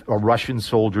with Russian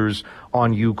soldiers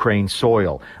on Ukraine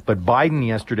soil. But Biden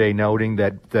yesterday noting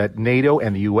that NATO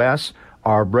and the U.S.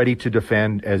 are ready to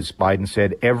defend, as Biden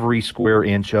said, every square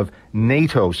inch of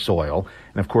NATO soil.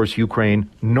 And, of course, Ukraine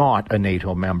not a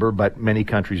NATO member, but many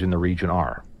countries in the region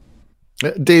are.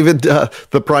 David,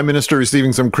 the Prime Minister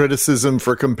receiving some criticism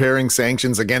for comparing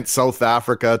sanctions against South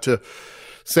Africa to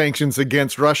sanctions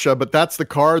against Russia, but that's the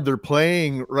card they're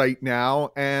playing right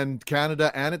now. And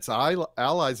Canada and its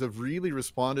allies have really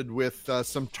responded with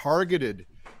some targeted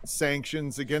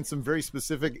sanctions against some very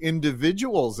specific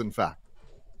individuals, in fact.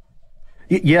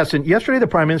 Yes, and yesterday the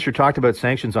Prime Minister talked about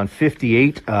sanctions on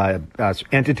 58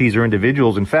 entities or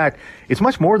individuals. In fact, it's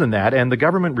much more than that, and the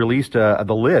government released the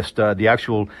list, the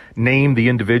actual name, the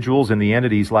individuals and the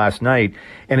entities last night.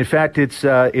 And in fact, it's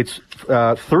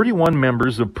 31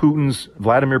 members of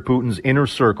Vladimir Putin's inner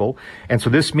circle. And so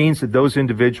this means that those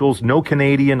individuals, no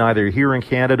Canadian, either here in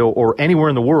Canada or anywhere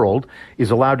in the world,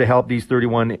 is allowed to help these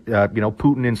 31,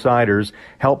 Putin insiders,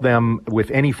 help them with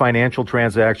any financial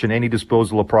transaction, any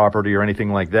disposal of property or anything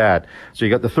like that. So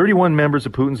you got the 31 members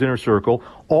of Putin's inner circle,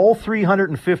 all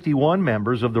 351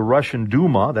 members of the Russian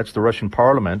Duma, that's the Russian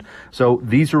parliament. So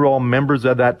these are all members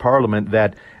of that parliament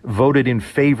that voted in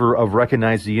favor of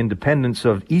recognizing the independence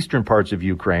of eastern parts of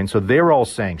Ukraine. So they're all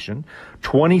sanctioned.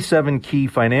 27 key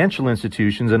financial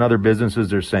institutions and other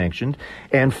businesses are sanctioned.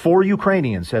 And 4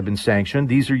 Ukrainians have been sanctioned.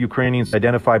 These are Ukrainians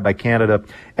identified by Canada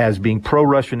as being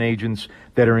pro-Russian agents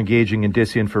that are engaging in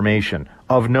disinformation.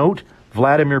 Of note,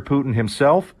 Vladimir Putin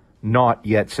himself, not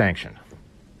yet sanctioned.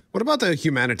 What about the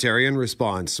humanitarian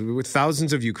response? With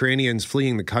thousands of Ukrainians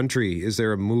fleeing the country, is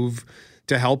there a move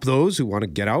to help those who want to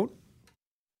get out?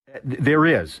 There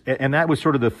is, and that was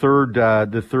sort of the third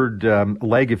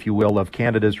leg, if you will, of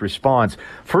Canada's response.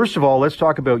 First of all, let's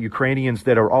talk about Ukrainians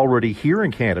that are already here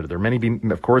in Canada. There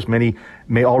are many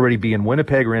may already be in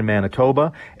Winnipeg or in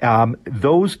Manitoba.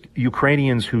 Those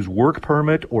Ukrainians whose work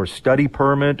permit or study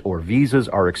permit or visas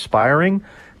are expiring,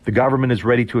 the government is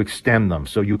ready to extend them.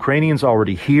 So Ukrainians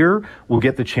already here will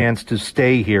get the chance to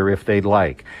stay here if they'd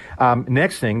like.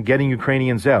 Next thing, getting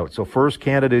Ukrainians out. So first,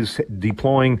 Canada is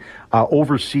deploying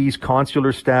overseas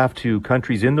consular staff to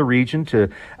countries in the region to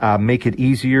make it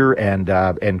easier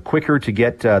and quicker to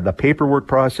get the paperwork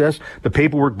process. The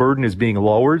paperwork burden is being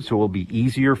lowered, so it will be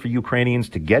easier for Ukrainians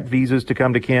to get visas to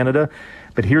come to Canada.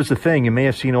 But here's the thing you may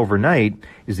have seen overnight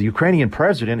is the Ukrainian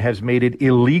president has made it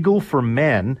illegal for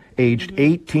men aged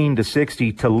 18 to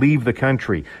 60 to leave the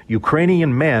country.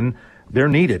 Ukrainian men, they're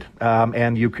needed.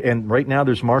 And right now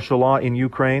there's martial law in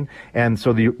Ukraine. And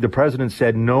so the president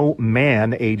said no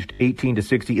man aged 18 to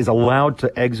 60 is allowed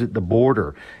to exit the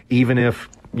border, even if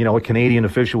a Canadian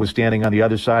official was standing on the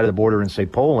other side of the border in, say,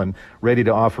 Poland, ready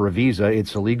to offer a visa.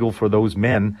 It's illegal for those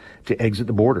men to exit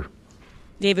the border.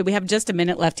 David, we have just a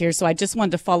minute left here, so I just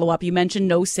wanted to follow up. You mentioned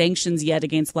no sanctions yet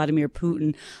against Vladimir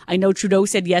Putin. I know Trudeau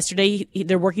said yesterday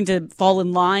they're working to fall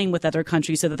in line with other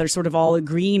countries so that they're sort of all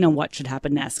agreeing on what should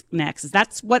happen next. Is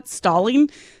that what's stalling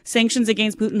sanctions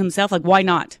against Putin himself? Like, why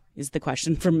not, is the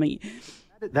question from me.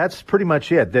 That's pretty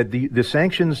much it. That the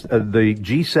sanctions, the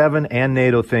G7 and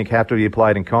NATO think have to be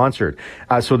applied in concert.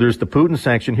 So there's the Putin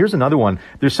sanction. Here's another one.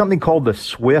 There's something called the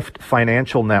SWIFT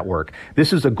financial network.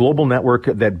 This is a global network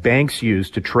that banks use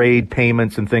to trade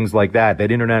payments and things like that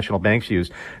international banks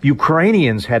use.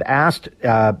 Ukrainians had asked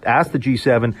the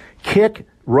G7, kick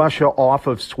Russia off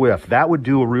of SWIFT. That would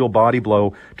do a real body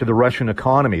blow to the Russian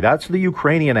economy. That's the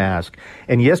Ukrainian ask.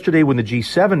 And yesterday when the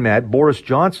G7 met, Boris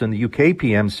Johnson, the UK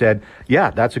PM, said,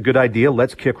 yeah, that's a good idea.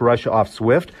 Let's kick Russia off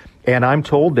SWIFT. And I'm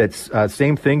told that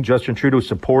same thing. Justin Trudeau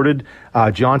supported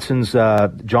Johnson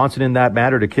in that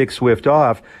matter to kick SWIFT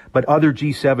off. But other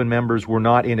G7 members were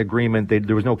not in agreement.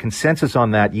 There was no consensus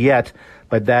on that yet.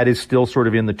 But that is still sort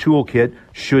of in the toolkit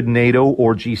should NATO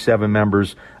or G7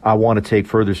 members want to take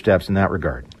further steps in that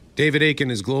regard. David Akin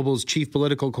is Global's chief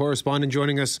political correspondent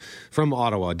joining us from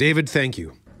Ottawa. David, thank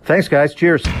you. Thanks, guys.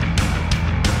 Cheers.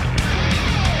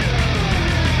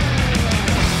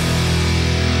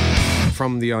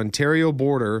 From the Ontario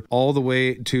border all the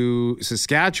way to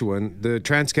Saskatchewan, the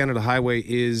Trans-Canada Highway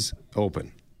is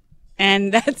open.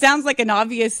 And that sounds like an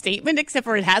obvious statement, except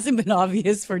for it hasn't been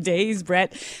obvious for days,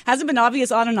 Brett. Hasn't been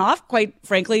obvious on and off, quite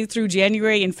frankly, through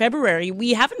January and February.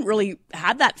 We haven't really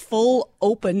had that full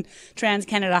open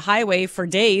Trans-Canada Highway for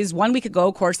days. 1 week ago,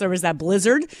 of course, there was that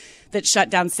blizzard that shut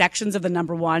down sections of the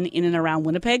number one in and around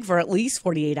Winnipeg for at least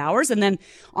 48 hours. And then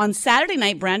on Saturday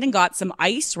night, Brandon got some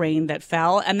ice rain that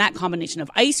fell, and that combination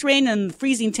of ice rain and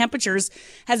freezing temperatures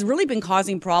has really been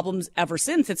causing problems ever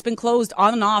since. It's been closed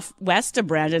on and off west of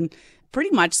Brandon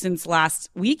pretty much since last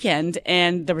weekend.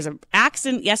 And there was an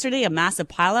accident yesterday, a massive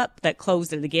pileup that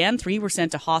closed it again. 3 were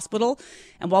sent to hospital.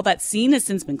 And while that scene has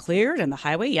since been cleared and the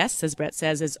highway, yes, as Brett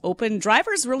says, is open,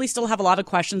 drivers really still have a lot of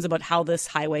questions about how this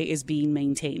highway is being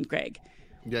maintained, Greg.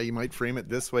 Yeah, you might frame it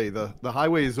this way. The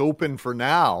highway is open for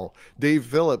now. Dave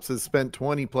Phillips has spent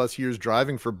 20 plus years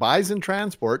driving for Bison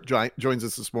Transport. Joins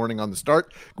us this morning on The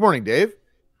Start. Good morning, Dave.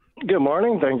 Good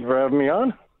morning. Thank you for having me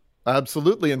on.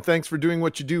 Absolutely. And thanks for doing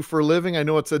what you do for a living. I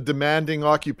know it's a demanding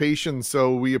occupation,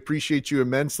 so we appreciate you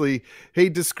immensely. Hey,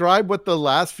 describe what the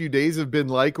last few days have been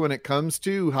like when it comes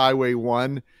to Highway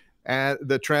 1 and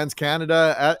the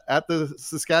Trans-Canada at the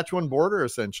Saskatchewan border,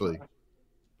 essentially.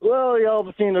 Well, y'all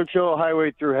have seen the show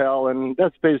Highway Through Hell, and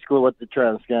that's basically what the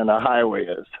Trans-Canada Highway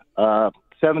is.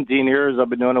 17 years I've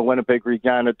been doing a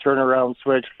Winnipeg-Regina turnaround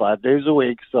switch 5 days a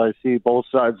week, so I see both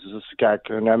sides of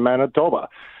Saskatchewan and Manitoba.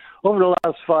 Over the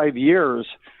last 5 years,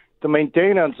 the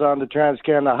maintenance on the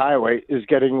Trans-Canada Highway is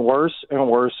getting worse and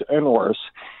worse and worse.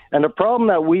 And the problem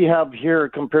that we have here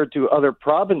compared to other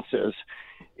provinces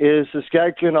is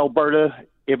Saskatchewan, Alberta,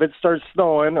 if it starts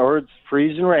snowing or it's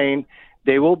freezing rain,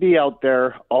 they will be out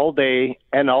there all day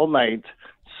and all night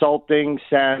salting,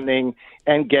 sanding,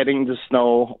 and getting the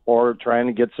snow or trying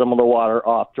to get some of the water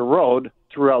off the road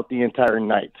throughout the entire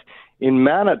night. In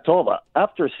Manitoba,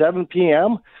 after 7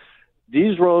 p.m.,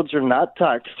 these roads are not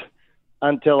touched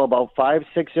until about 5,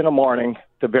 6 in the morning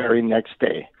the very next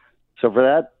day. So for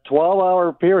that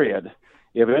 12-hour period,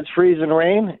 if it's freezing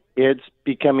rain, it's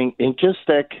becoming inches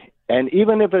thick. And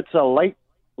even if it's a light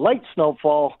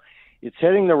snowfall, it's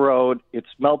hitting the road, it's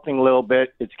melting a little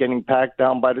bit, it's getting packed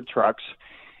down by the trucks.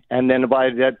 And then by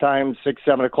that time 6,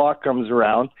 7 o'clock comes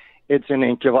around, it's an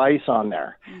inch of ice on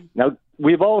there. Now,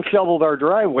 we've all shoveled our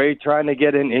driveway trying to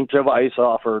get an inch of ice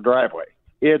off our driveway.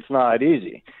 It's not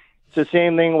easy. It's the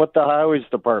same thing with the highways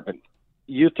department.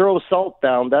 You throw salt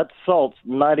down, that salt's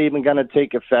not even going to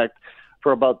take effect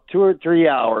for about 2 or 3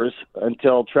 hours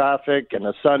until traffic and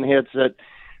the sun hits it.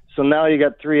 So now you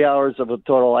got 3 hours of a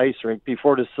total ice rink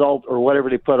before the salt or whatever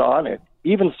they put on it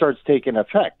even starts taking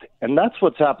effect. And that's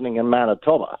what's happening in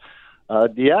Manitoba.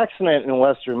 The accident in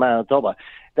western Manitoba,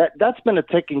 that's been a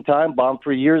ticking time bomb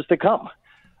for years to come.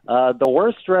 The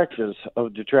worst stretches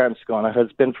of the Trans-Canada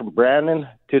has been from Brandon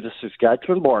to the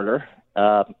Saskatchewan border,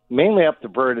 mainly up to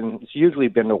Verdun. It's usually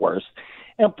been the worst,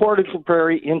 and Portage la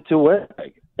Prairie into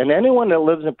Winnipeg. And anyone that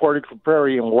lives in Portage la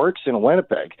Prairie and works in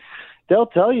Winnipeg, they'll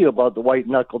tell you about the white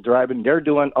knuckle driving they're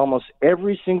doing almost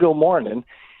every single morning,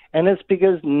 and it's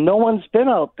because no one's been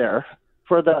out there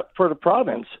for the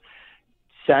province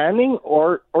sanding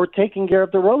or taking care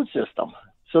of the road system.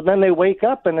 So then they wake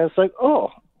up and it's like,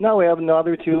 oh, now we have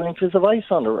another 2 inches of ice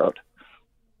on the road.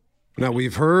 Now,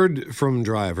 we've heard from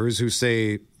drivers who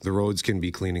say the roads can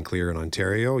be clean and clear in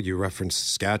Ontario. You referenced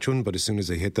Saskatchewan, but as soon as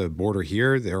they hit the border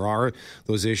here, there are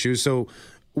those issues. So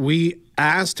we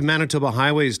asked Manitoba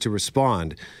Highways to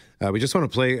respond. We just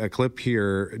want to play a clip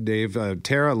here, Dave.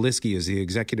 Tara Liskey is the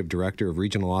Executive Director of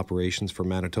Regional Operations for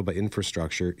Manitoba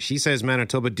Infrastructure. She says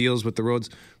Manitoba deals with the roads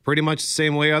pretty much the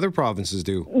same way other provinces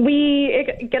do. We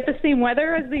get the same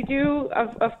weather as they do.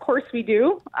 Of course we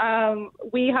do.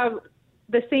 We have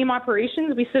the same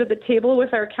operations. We sit at the table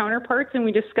with our counterparts and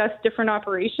we discuss different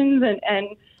operations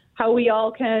and how we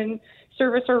all can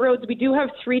service our roads. We do have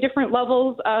 3 different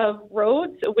levels of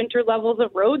roads, winter levels of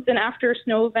roads, and after a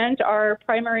snow event, our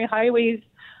primary highways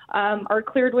are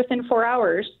cleared within 4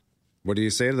 hours. What do you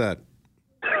say to that?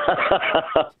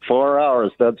 4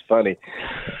 hours, that's funny.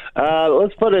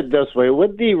 Let's put it this way.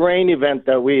 With the rain event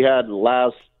that we had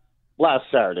last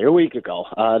Saturday, a week ago,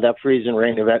 that freezing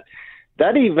rain event,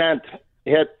 that event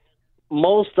hit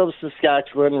most of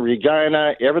Saskatchewan,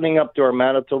 Regina, everything up to our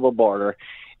Manitoba border.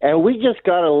 And we just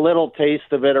got a little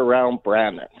taste of it around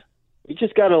Brandon. We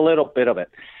just got a little bit of it.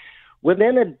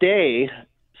 Within a day,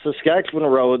 Saskatchewan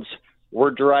roads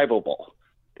were drivable.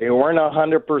 They weren't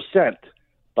 100%,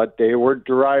 but they were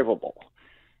drivable.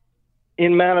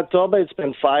 In Manitoba, it's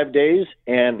been 5 days,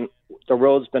 and the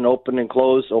road's been open and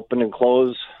closed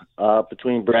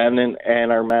between Brandon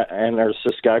and our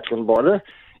Saskatchewan border.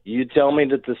 You tell me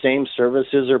that the same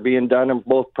services are being done in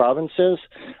both provinces?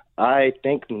 I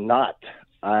think not.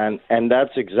 And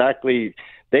that's exactly,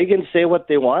 they can say what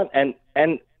they want,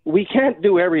 and we can't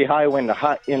do every highway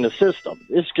in the system.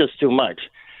 It's just too much.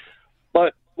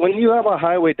 But when you have a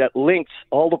highway that links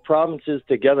all the provinces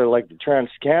together, like the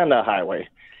Trans-Canada Highway,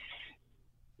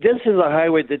 this is a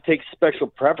highway that takes special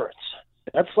preference.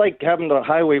 That's like having the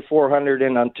Highway 400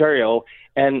 in Ontario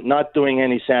and not doing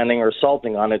any sanding or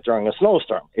salting on it during a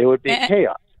snowstorm. It would be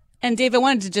chaos. And Dave, I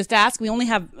wanted to just ask, we only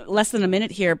have less than a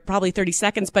minute here, probably 30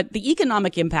 seconds, but the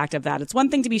economic impact of that. It's one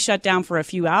thing to be shut down for a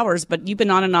few hours, but you've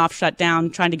been on and off shut down,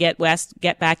 trying to get west,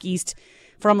 get back east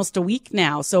for almost a week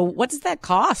now. So what does that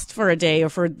cost for a day or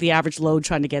for the average load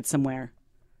trying to get somewhere?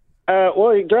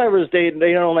 Well, drivers, they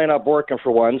don't end up working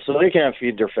for one, so they can't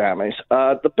feed their families.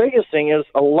 The biggest thing is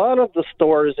a lot of the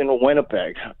stores in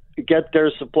Winnipeg get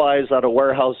their supplies out of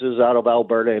warehouses out of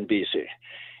Alberta and BC.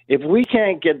 If we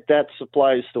can't get that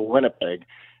supplies to Winnipeg,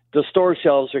 the store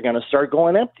shelves are going to start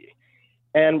going empty.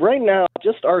 And right now,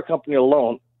 just our company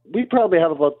alone, we probably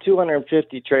have about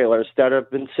 250 trailers that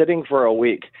have been sitting for a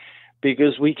week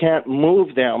because we can't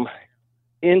move them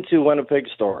into Winnipeg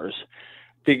stores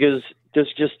because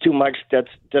there's just too much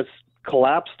that's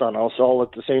collapsed on us all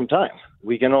at the same time.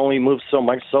 We can only move so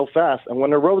much so fast. And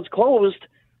when the road's closed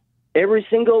every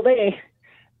single day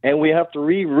and we have to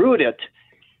reroute it,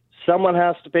 someone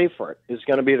has to pay for it. It's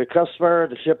going to be the customer,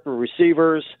 the shipper,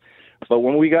 receivers. But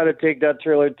when we got to take that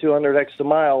trailer 200 extra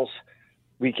miles,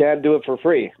 we can't do it for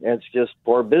free. It's just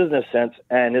poor business sense,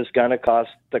 and it's going to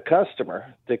cost the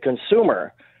customer, the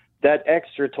consumer, that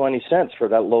extra 20 cents for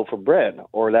that loaf of bread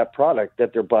or that product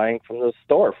that they're buying from the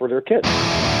store for their kids.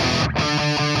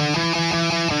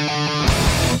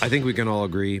 I think we can all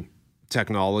agree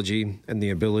technology and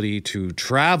the ability to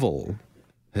travel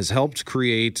has helped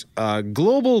create a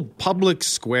global public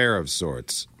square of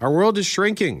sorts. Our world is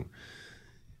shrinking.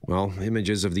 Well,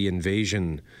 images of the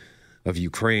invasion of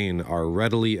Ukraine are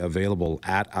readily available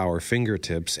at our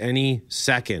fingertips any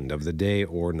second of the day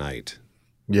or night.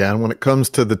 Yeah, and when it comes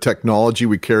to the technology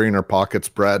we carry in our pockets,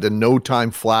 Brad, in no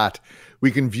time flat,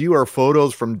 we can view our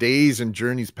photos from days and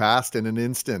journeys past in an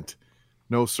instant.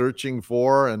 No searching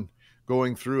for and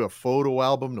going through a photo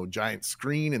album, no giant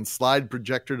screen and slide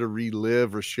projector to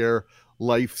relive or share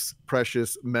life's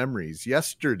precious memories.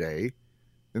 Yesterday,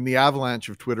 in the avalanche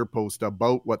of Twitter posts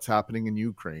about what's happening in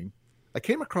Ukraine, I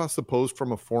came across a post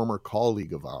from a former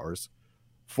colleague of ours.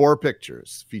 4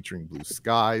 pictures featuring blue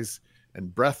skies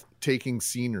and breathtaking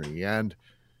scenery and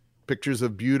pictures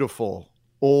of beautiful,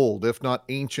 old, if not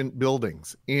ancient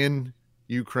buildings in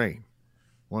Ukraine.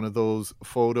 One of those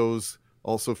photos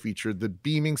also featured the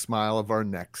beaming smile of our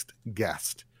next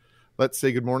guest. Let's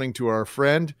say good morning to our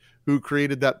friend who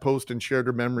created that post and shared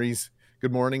her memories.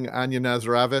 Good morning, Anya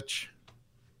Nazarovich.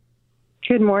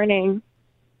 Good morning.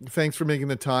 Thanks for making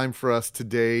the time for us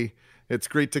today. It's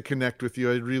great to connect with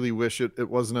you. I really wish it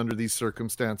wasn't under these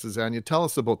circumstances. Anya, tell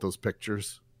us about those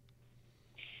pictures.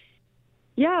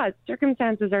 Yeah,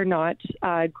 circumstances are not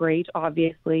great,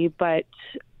 obviously, but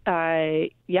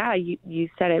you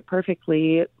said it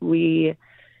perfectly. We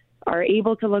are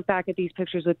able to look back at these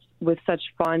pictures with such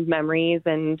fond memories,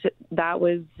 and that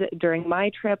was during my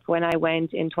trip when I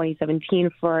went in 2017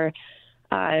 for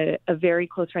a very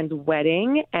close friend's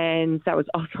wedding, and that was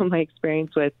also my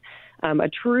experience with a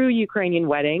true Ukrainian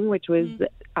wedding, which was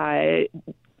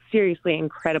seriously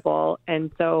incredible.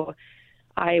 And so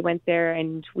I went there,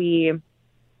 and the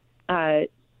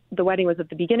wedding was at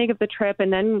the beginning of the trip,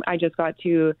 and then I just got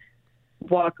to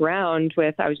walk around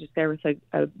I was just there with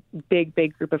a big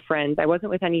group of friends. I wasn't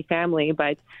with any family,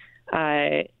 but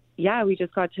we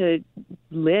just got to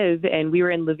live, and we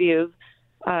were in Lviv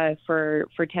for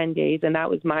 10 days, and that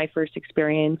was my first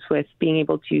experience with being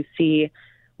able to see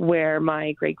where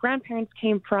my great-grandparents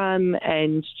came from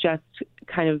and just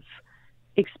kind of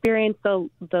experience the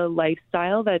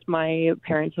lifestyle that my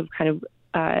parents have kind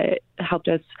of helped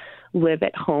us live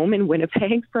at home in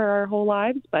Winnipeg for our whole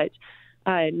lives, but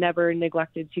never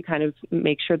neglected to kind of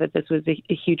make sure that this was a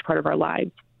huge part of our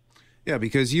lives. Yeah,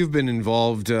 because you've been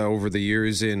involved over the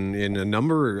years in a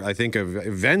number, I think, of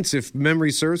events, if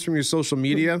memory serves, from your social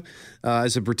media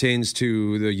as it pertains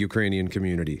to the Ukrainian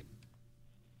community.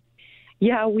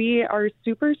 Yeah, we are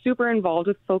super, super involved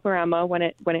with Folklorama when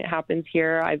it happens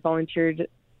here. I've volunteered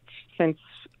since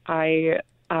I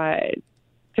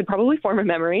could probably form a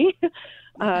memory.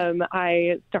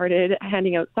 I started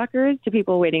handing out suckers to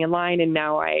people waiting in line, and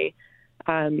now I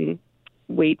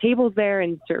wait tables there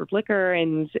and serve liquor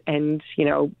and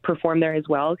perform there as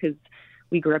well, because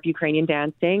we grew up Ukrainian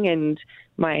dancing, and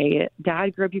my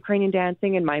dad grew up Ukrainian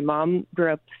dancing, and my mom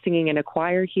grew up singing in a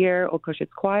choir here,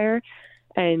 Okoshit's choir.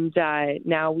 And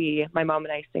now my mom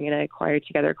and I sing in a choir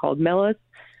together called Melis.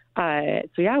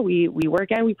 So yeah, we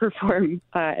work and we perform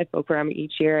at Boquerama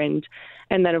each year, and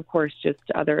then of course just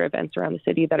other events around the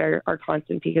city that are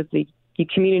constant because the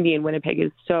community in Winnipeg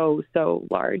is so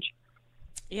large.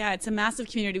 Yeah, it's a massive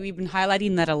community. We've been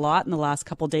highlighting that a lot in the last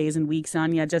couple of days and weeks,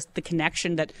 Anya, just the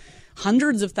connection that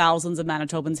hundreds of thousands of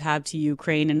Manitobans have to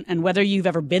Ukraine. And whether you've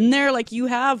ever been there like you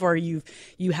have or you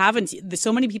haven't,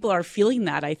 so many people are feeling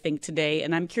that, I think, today.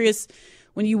 And I'm curious,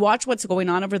 when you watch what's going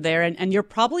on over there, and you're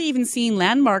probably even seeing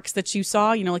landmarks that you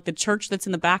saw, like the church that's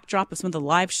in the backdrop of some of the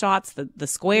live shots, the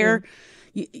square,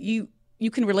 you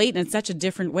can relate in such a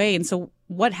different way. And so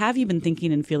what have you been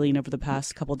thinking and feeling over the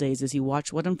past couple of days as you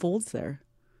watch what unfolds there?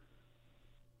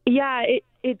 Yeah,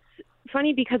 it's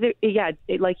funny because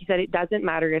like you said, it doesn't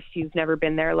matter if you've never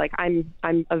been there. Like I'm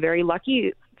a very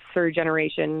lucky third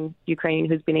generation Ukrainian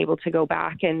who's been able to go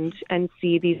back and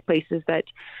see these places that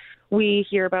we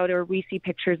hear about or we see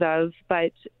pictures of.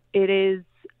 But it is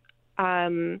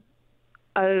a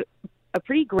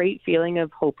pretty great feeling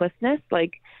of hopelessness.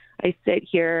 Like I sit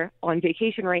here on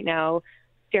vacation right now,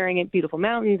 staring at beautiful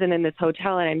mountains and in this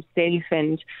hotel, and I'm safe,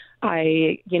 and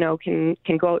I, can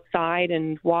go outside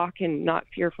and walk and not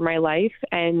fear for my life.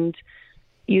 And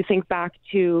you think back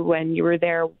to when you were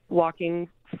there walking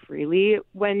freely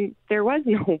when there was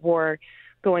no war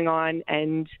going on,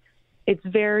 and it's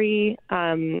very,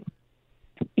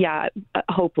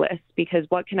 hopeless because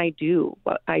what can I do?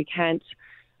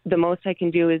 The most I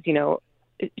can do is,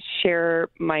 share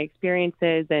my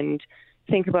experiences and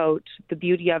think about the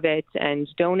beauty of it and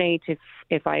donate if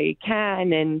I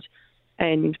can,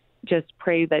 and just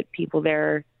pray that people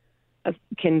there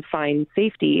can find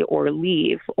safety or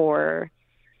leave or,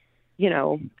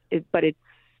 but it's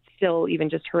still even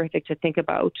just horrific to think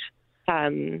about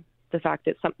the fact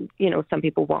that some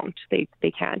people won't, they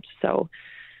can't. So,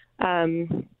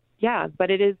 but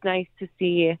it is nice to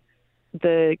see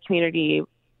the community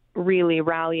really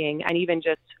rallying, and even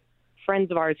just friends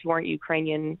of ours who aren't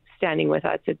Ukrainian standing with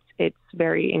us. It's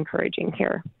very encouraging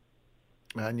here.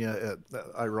 Anya,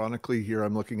 ironically here,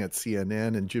 I'm looking at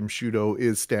CNN, and Jim Shudo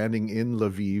is standing in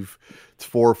Lviv. It's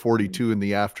 4:42 in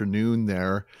the afternoon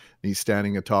there. And he's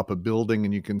standing atop a building,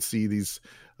 and you can see these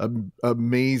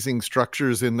amazing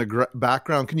structures in the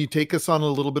background. Can you take us on a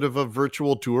little bit of a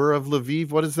virtual tour of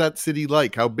Lviv? What is that city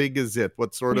like? How big is it?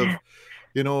 What sort of,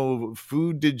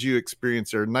 food did you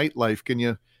experience there? Nightlife? Can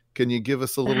you give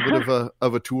us a little bit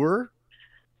of a tour?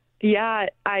 Yeah,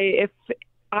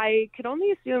 I could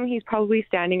only assume he's probably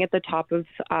standing at the top of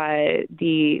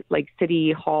the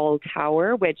City Hall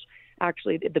tower, which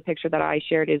actually the picture that I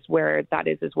shared is where that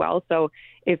is as well. So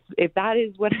if that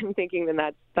is what I'm thinking, then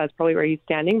that's probably where he's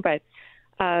standing. But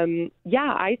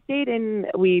I stayed in.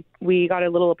 We got a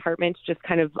little apartment just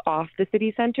kind of off the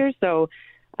city center. So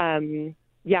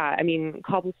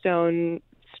cobblestone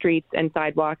streets and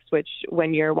sidewalks, which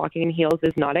when you're walking in heels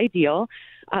is not ideal,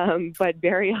 but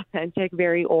very authentic,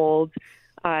 very old.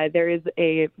 There is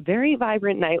a very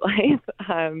vibrant nightlife.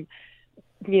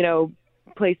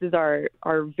 Places are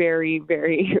very,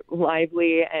 very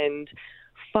lively and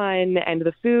fun, and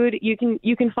the food you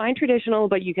can find traditional,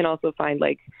 but you can also find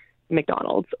like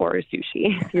McDonald's or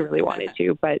sushi if you really wanted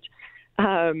to. But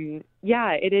it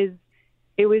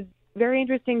was very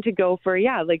interesting to go for.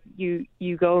 You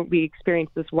go. We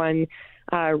experienced this one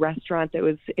restaurant that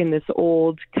was in this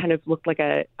old, kind of looked like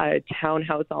a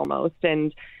townhouse almost,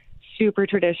 and super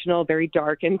traditional, very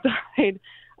dark inside.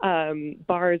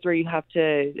 Bars where you have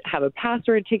to have a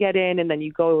password to get in, and then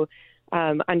you go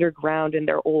underground in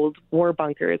their old war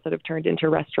bunkers that have turned into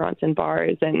restaurants and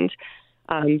bars. And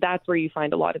that's where you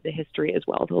find a lot of the history as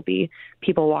well. There'll be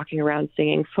people walking around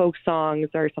singing folk songs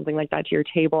or something like that to your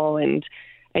table, and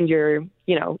you're,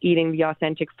 eating the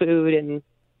authentic food. And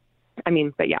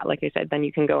like I said, then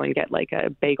you can go and get like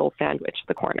a bagel sandwich at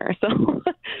the corner. So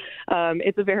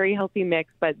it's a very healthy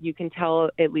mix, but you can tell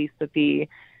at least that the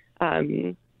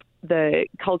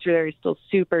culture there is still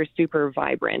super, super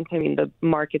vibrant. The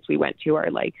markets we went to are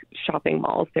like shopping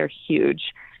malls. They're huge.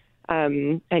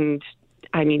 You're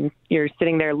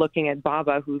sitting there looking at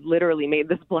Baba, who literally made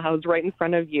this blouse right in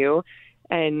front of you.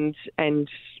 And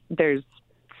there's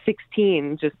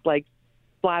 16 just like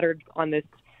splattered on this,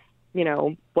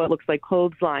 what looks like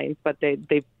clotheslines, but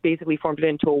they've basically formed it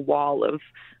into a wall of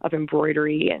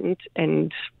embroidery.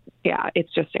 And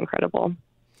it's just incredible.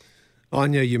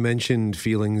 Anya, you mentioned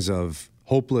feelings of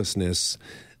hopelessness.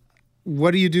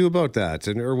 What do you do about that?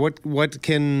 Or what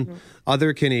can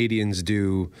other Canadians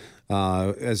do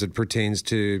as it pertains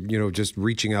to, just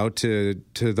reaching out to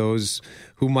those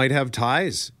who might have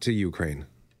ties to Ukraine?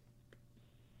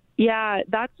 Yeah,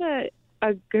 that's a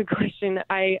good question.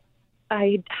 I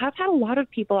have had a lot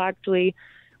of people actually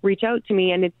reach out to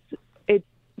me. And it's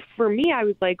for me, I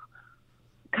was like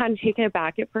kind of taken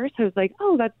aback at first. I was like,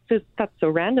 oh, that's so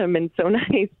random and so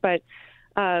nice. But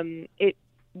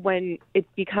when it's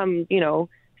become,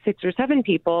 6 or 7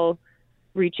 people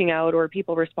reaching out, or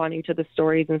people responding to the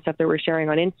stories and stuff that we're sharing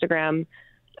on Instagram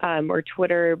or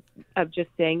Twitter, of just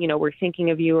saying, we're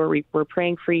thinking of you, or we're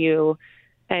praying for you.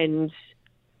 And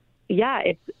yeah,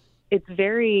 it's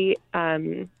very,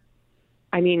 do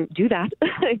that.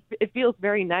 It feels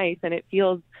very nice. And it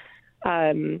feels,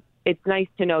 it's nice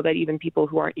to know that even people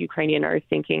who aren't Ukrainian are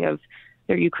thinking of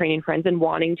their Ukrainian friends and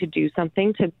wanting to do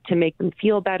something to make them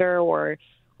feel better, or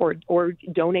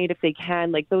donate if they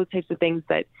can, like those types of things.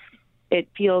 That it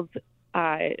feels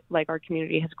like our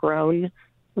community has grown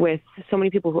with so many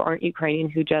people who aren't Ukrainian,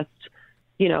 who just,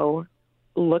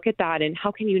 look at that. And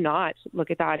how can you not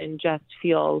look at that and just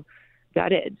feel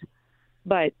gutted?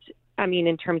 But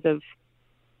in terms of,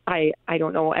 I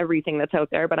don't know everything that's out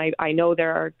there, but I know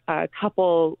there are a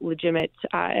couple legitimate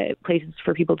places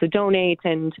for people to donate,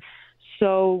 and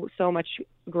so much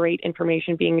great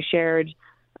information being shared.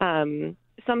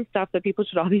 Some stuff that people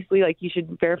should obviously, you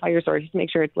should verify your sources to make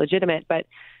sure it's legitimate. But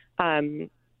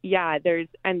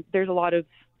there's a lot of,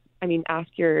 ask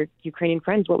your Ukrainian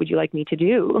friends, what would you like me to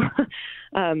do?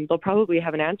 They'll probably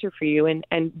have an answer for you.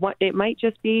 And what it might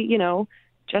just be,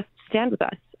 just stand with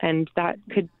us. And that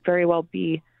could very well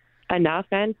be enough,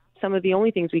 and some of the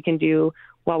only things we can do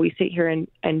while we sit here and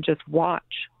just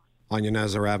watch. Anya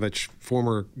Nazarovich,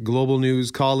 former Global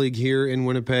News colleague here in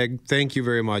Winnipeg, thank you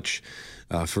very much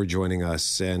for joining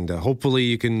us. And hopefully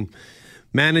you can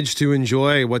manage to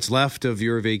enjoy what's left of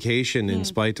your vacation in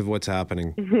spite of what's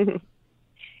happening.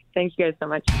 Thank you guys so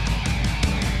much.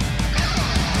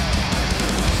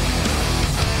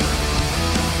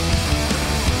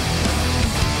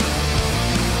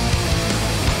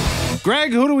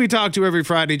 Greg, who do we talk to every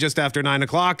Friday just after 9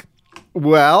 o'clock?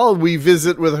 Well, we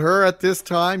visit with her at this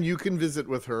time. You can visit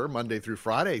with her Monday through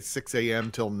Friday, 6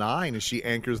 a.m. till 9, as she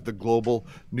anchors the Global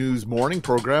News Morning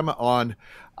program on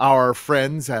our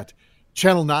friends at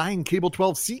Channel 9, Cable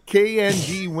 12,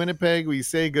 CKNG Winnipeg. We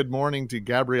say good morning to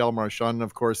Gabrielle Marchand.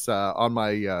 Of course, on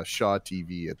my Shaw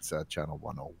TV, it's Channel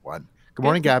 101. Good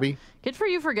morning, Gabby. Good for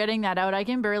you for getting that out. I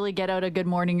can barely get out a good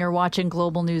morning. You're watching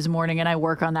Global News Morning, and I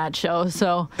work on that show.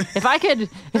 So if I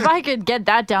could get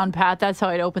that down pat, that's how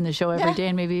I'd open the show every day,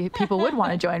 and maybe people would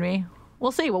want to join me.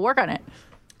 We'll see. We'll work on it.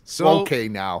 So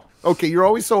okay, you're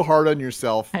always so hard on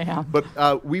yourself. I am.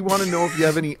 But we want to know if you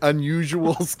have any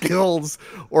unusual skills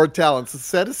or talents.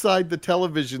 Set aside the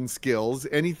television skills,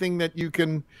 anything that you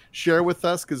can share with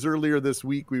us, because earlier this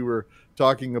week we were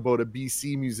talking about a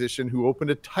BC musician who opened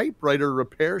a typewriter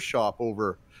repair shop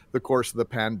over the course of the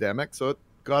pandemic. So it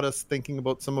got us thinking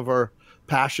about some of our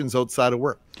passions outside of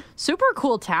work. Super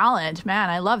cool talent, man.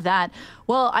 I love that.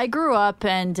 Well, I grew up,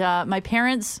 and my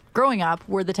parents growing up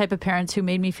were the type of parents who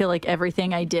made me feel like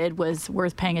everything I did was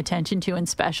worth paying attention to and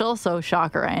special. So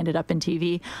shocker, I ended up in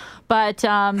TV. But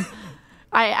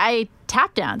I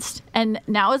tap danced, and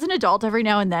now as an adult, every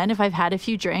now and then, if I've had a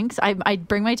few drinks, I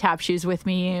bring my tap shoes with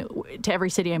me to every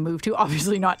city I move to.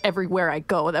 Obviously not everywhere I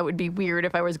go. That would be weird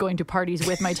if I was going to parties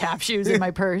with my tap shoes in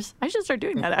my purse. I should start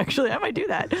doing that, actually. I might do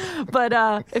that. But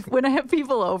when I have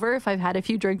people over, if I've had a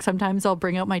few drinks, sometimes I'll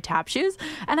bring out my tap shoes,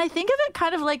 and I think of it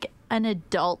kind of like an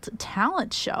adult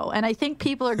talent show. And I think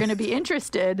people are going to be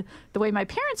interested the way my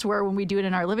parents were when we do it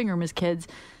in our living room as kids.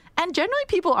 And generally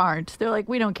people aren't. They're like,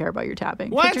 we don't care about your tapping.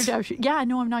 What? Put your tap yeah,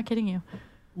 no, I'm not kidding you.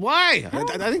 Why?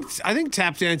 I think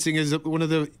tap dancing is one of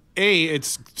the, A,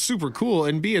 it's super cool,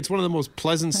 and B, it's one of the most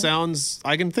pleasant sounds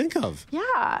I can think of.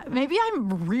 Yeah, maybe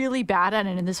I'm really bad at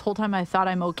it, and this whole time I thought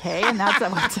I'm okay, and that's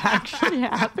what's actually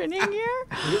happening here.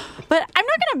 But I'm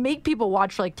not going to make people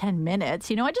watch for like 10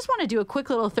 minutes. I just want to do a quick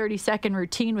little 30-second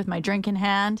routine with my drink in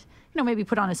hand. Maybe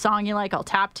put on a song you like, I'll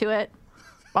tap to it.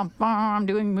 Bum, bum, I'm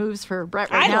doing moves for Brett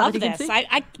right now. I love this.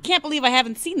 I can't believe I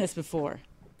haven't seen this before.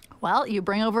 Well, you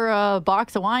bring over a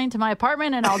box of wine to my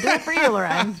apartment, and I'll do it for you,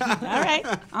 Loren. All right,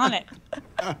 on it.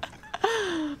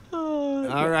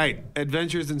 All right,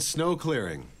 adventures in snow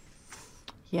clearing.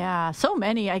 Yeah, so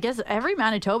many. I guess every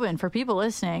Manitoban, for people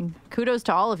listening, kudos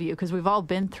to all of you, because we've all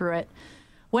been through it.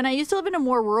 When I used to live in a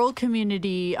more rural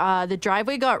community, the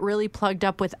driveway got really plugged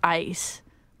up with ice.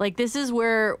 Like, this is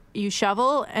where you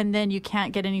shovel and then you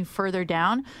can't get any further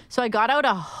down. So I got out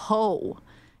a hoe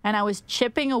and I was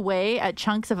chipping away at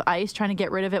chunks of ice, trying to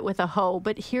get rid of it with a hoe.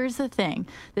 But here's the thing.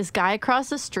 This guy across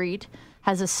the street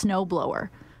has a snowblower,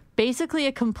 basically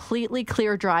a completely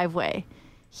clear driveway.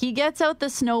 He gets out the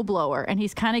snowblower and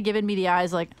he's kind of giving me the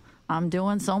eyes like, I'm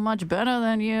doing so much better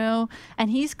than you.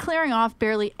 And he's clearing off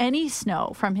barely any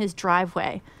snow from his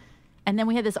driveway. And then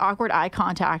we had this awkward eye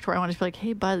contact where I wanted to be like,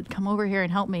 hey, bud, come over here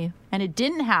and help me. And it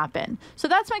didn't happen. So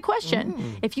that's my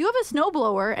question. If you have a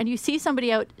snowblower and you see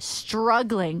somebody out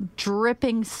struggling,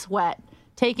 dripping sweat,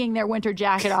 taking their winter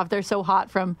jacket off, they're so hot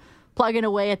from plugging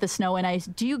away at the snow and ice,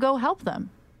 do you go help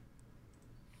them?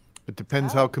 It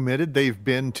depends how committed they've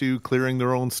been to clearing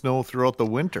their own snow throughout the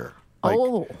winter. I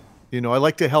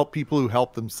like to help people who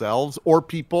help themselves, or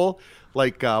people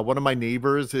like one of my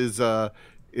neighbors is a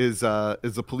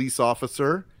police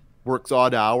officer, works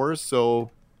odd hours, so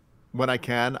when I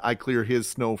can, I clear his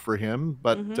snow for him.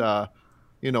 But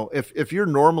if you're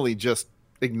normally just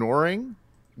ignoring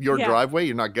your driveway,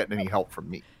 you're not getting any help from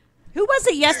me. Who was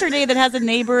it yesterday that has a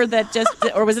neighbor that just,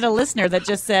 or was it a listener that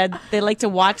just said they like to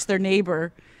watch their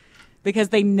neighbor because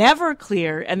they never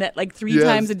clear, and that like three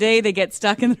times a day they get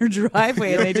stuck in their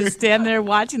driveway and they just stand there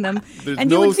watching them. There's and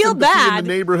no you would feel sympathy bad in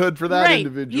the neighborhood for that right.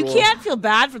 individual. You can't feel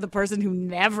bad for the person who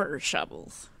never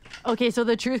shovels. Okay, so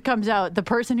the truth comes out. The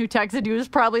person who texted you is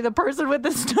probably the person with the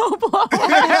snowblower.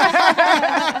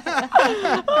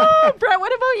 Brett,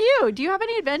 what about you? Do you have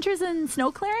any adventures in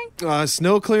snow clearing?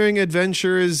 Snow clearing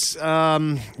adventures.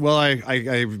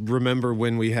 I remember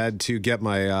when we had to get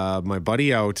my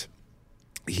buddy out.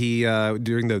 He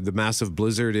during the massive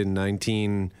blizzard in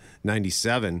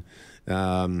 1997.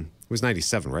 It was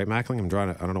 97, right, Mackling?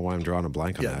 I don't know why I'm drawing a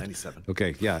blank on that. 97.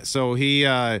 Okay, yeah. So he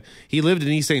lived in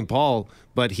East St. Paul,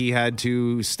 but he had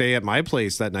to stay at my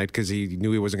place that night because he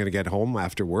knew he wasn't going to get home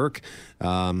after work.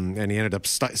 And he ended up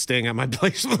staying at my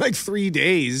place for like 3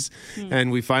 days.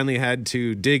 And we finally had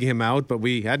to dig him out, but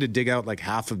we had to dig out like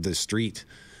half of the street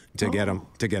to get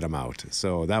him out.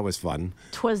 So that was fun.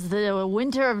 'Twas the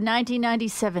winter of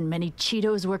 1997. Many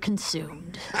Cheetos were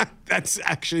consumed. That's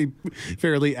actually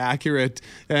fairly accurate.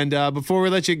 And before we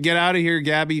let you get out of here,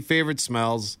 Gabby, favorite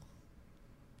smells?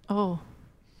 Oh,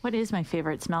 what is my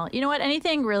favorite smell? You know what?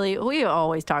 Anything really, we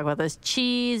always talk about this.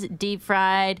 Cheese, deep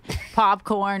fried,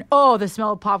 popcorn. Oh, the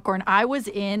smell of popcorn. I was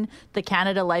in the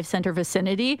Canada Life Center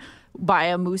vicinity by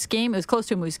a Moose game. It was close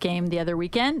to a Moose game the other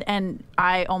weekend, and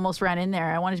I almost ran in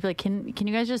there. I wanted to be like, can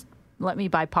you guys just let me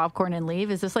buy popcorn and leave?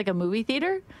 Is this like a movie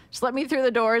theater? Just let me through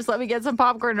the doors, let me get some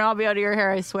popcorn, and I'll be out of your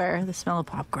hair, I swear. The smell of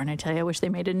popcorn, I tell you, I wish they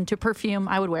made it into perfume.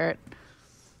 I would wear it.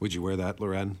 Would you wear that,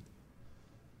 Loren?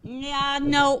 Yeah,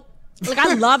 no. Like,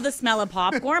 I love the smell of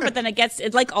popcorn, but then it gets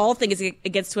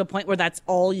to a point where that's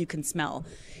all you can smell.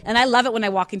 And I love it when I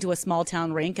walk into a small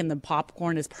town rink and the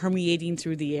popcorn is permeating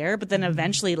through the air, but then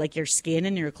eventually, like, your skin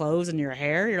and your clothes and your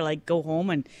hair, you're like, go home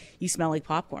and you smell like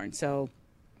popcorn. So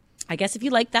I guess if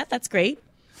you like that, that's great.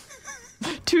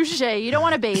 Touche. You don't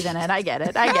want to bathe in it. I get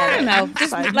it. I don't know.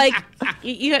 Just like,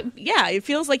 it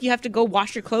feels like you have to go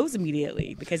wash your clothes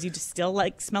immediately because you just still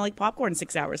smell like popcorn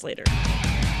 6 hours later.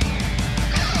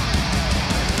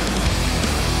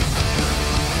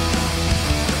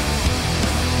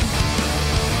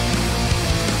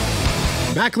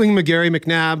 Mackling, McGarry,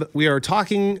 McNabb, we are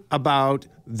talking about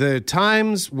the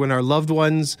times when our loved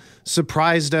ones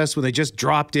surprised us when they just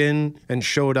dropped in and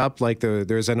showed up. Like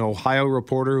there's an Ohio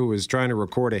reporter who was trying to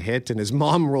record a hit and his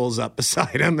mom rolls up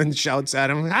beside him and shouts at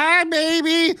him, "Hi,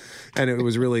 baby!" And it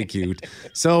was really cute.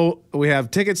 So we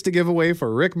have tickets to give away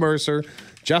for Rick Mercer,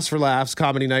 Just for Laughs,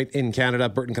 Comedy Night in Canada,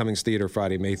 Burton Cummings Theatre,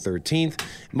 Friday, May 13th.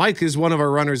 Mike is one of our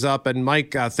runners-up, and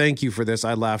Mike, thank you for this.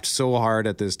 I laughed so hard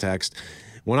at this text.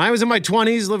 When I was in my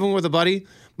 20s living with a buddy,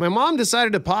 my mom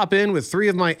decided to pop in with 3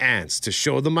 of my aunts to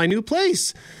show them my new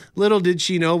place. Little did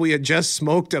she know we had just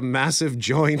smoked a massive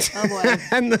joint. Oh boy.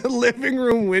 And the living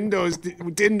room windows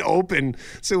didn't open,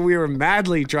 so we were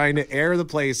madly trying to air the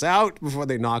place out before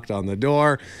they knocked on the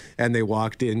door, and they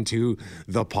walked into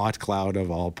the pot cloud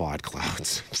of all pot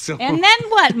clouds. So. And then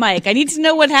what, Mike? I need to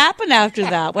know what happened after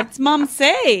that. What's Mom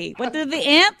say? What did the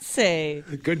aunts say?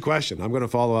 Good question. I'm going to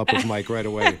follow up with Mike right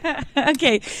away.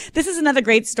 Okay, this is another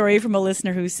great story from a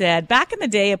listener who said, back in the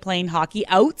day of playing hockey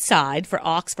outside for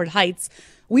Oxford Heights,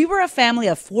 we were a family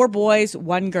of 4 boys,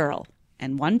 1 girl,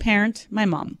 and 1 parent, my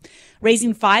mom.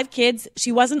 Raising 5 kids, she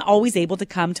wasn't always able to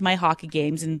come to my hockey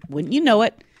games, and wouldn't you know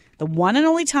it, the one and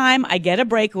only time I get a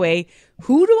breakaway,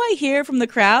 who do I hear from the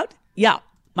crowd? Yeah,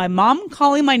 my mom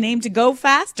calling my name to go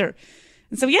faster.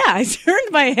 And so, I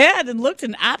turned my head and looked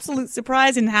in absolute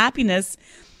surprise and happiness.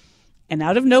 And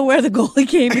out of nowhere, the goalie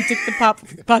came and took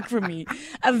the puck from me.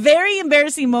 A very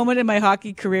embarrassing moment in my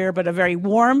hockey career, but a very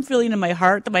warm feeling in my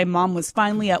heart that my mom was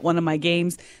finally at one of my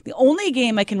games. The only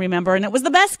game I can remember, and it was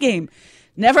the best game.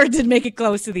 Never did make it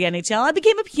close to the NHL. I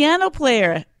became a piano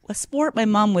player, a sport my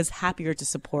mom was happier to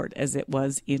support as it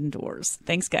was indoors.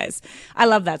 Thanks, guys. I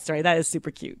love that story. That is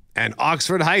super cute. And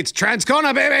Oxford Heights,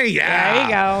 Transcona, baby! Yeah! There you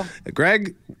go.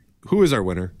 Greg, who is our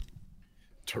winner?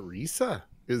 Teresa.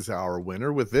 is our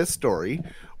winner with this story.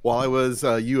 While I was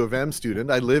a U of M student,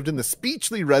 I lived in the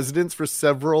Speechley residence for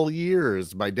several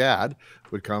years. My dad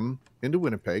would come into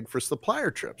Winnipeg for supplier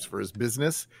trips for his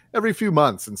business every few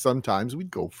months, and sometimes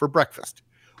we'd go for breakfast.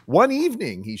 One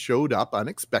evening, he showed up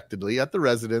unexpectedly at the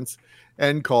residence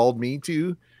and called me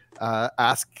to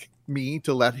ask me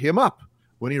to let him up.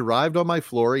 When he arrived on my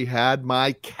floor, he had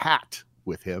my cat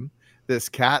with him. This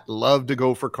cat loved to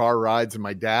go for car rides, and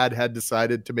my dad had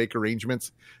decided to make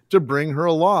arrangements to bring her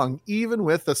along, even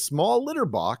with a small litter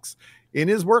box in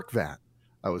his work van.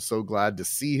 I was so glad to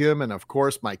see him and, of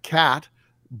course, my cat.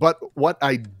 But what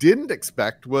I didn't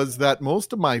expect was that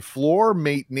most of my floor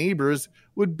mate neighbors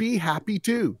would be happy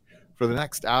too. For the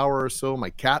next hour or so,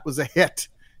 my cat was a hit,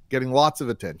 getting lots of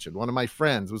attention. One of my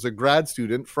friends was a grad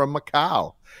student from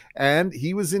Macau, and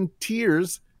he was in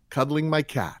tears cuddling my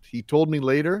cat. He told me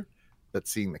later that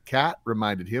seeing the cat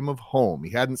reminded him of home.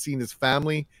 He hadn't seen his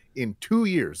family in 2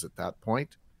 years at that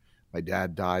point. My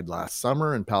dad died last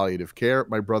summer in palliative care at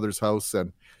my brother's house,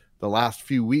 and the last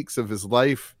few weeks of his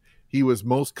life, he was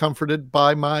most comforted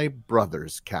by my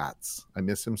brother's cats. I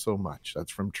miss him so much.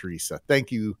 That's from Teresa.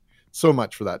 Thank you so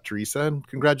much for that, Teresa, and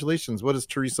congratulations. What has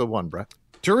Teresa won, Brett?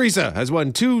 Teresa has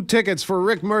won 2 tickets for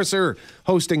Rick Mercer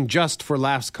hosting Just for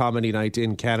Laughs Comedy Night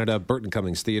in Canada, Burton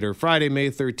Cummings Theatre, Friday, May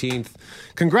 13th.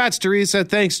 Congrats, Teresa.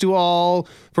 Thanks to all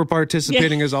for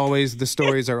participating as always. The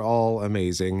stories are all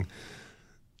amazing.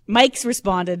 Mike's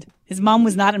responded. His mom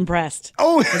was not impressed.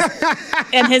 Oh!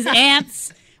 And his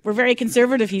aunts were very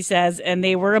conservative, he says, and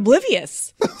they were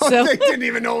oblivious. So they didn't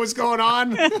even know what was going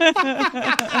on.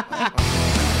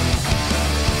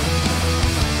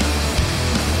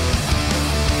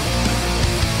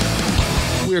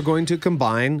 We are going to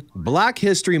combine Black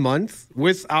History Month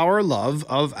with our love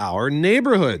of our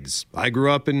neighborhoods. I grew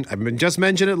up in, I've just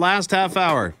mentioned it last half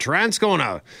hour,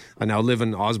 Transcona. I now live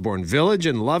in Osborne Village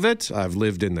and love it. I've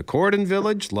lived in the Corden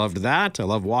Village, loved that. I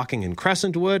love walking in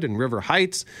Crescentwood and River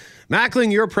Heights.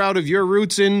 Mackling, you're proud of your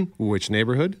roots in which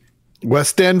neighborhood?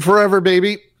 West End forever,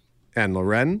 baby. And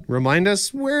Loren, remind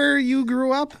us where you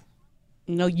grew up.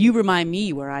 No, you remind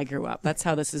me where I grew up. That's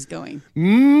how this is going.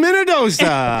 Minnedosa.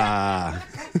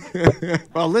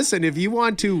 Well, listen, if you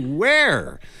want to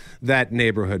wear that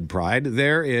neighborhood pride,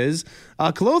 there is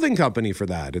a clothing company for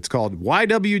that. It's called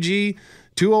YWG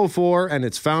 204, and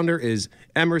its founder is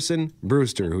Emerson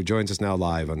Brewster, who joins us now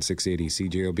live on 680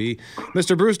 CJOB.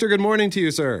 Mr. Brewster, good morning to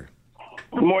you, sir.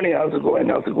 Good morning. How's it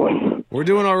going? We're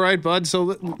doing all right, bud. So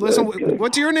listen,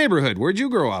 what's your neighborhood? Where'd you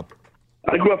grow up?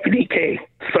 I grew up in EK.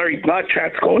 Sorry, not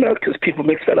Transcona, because people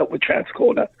mix that up with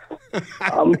Transcona.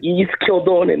 East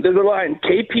Kildonan. There's a line,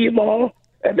 KP Mall,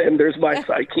 and then there's my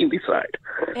side, Keenly side.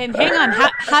 And hang on,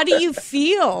 how do you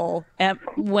feel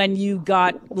when you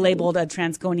got labeled a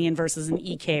Transconian versus an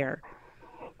EKer?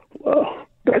 Well,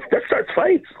 that starts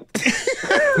fights.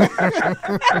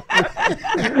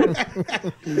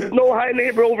 No high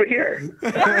neighbor over here.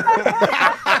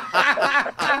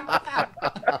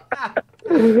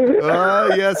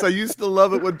 Yes, I used to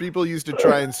love it when people used to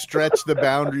try and stretch the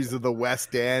boundaries of the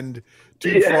West End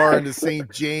too far into St.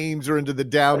 James or into the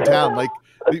downtown. Like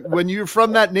when you're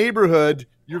from that neighborhood,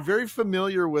 you're very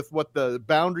familiar with what the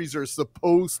boundaries are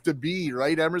supposed to be,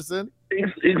 right, Emerson?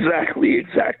 Exactly.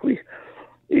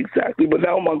 But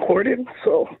now I'm on Corden,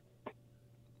 so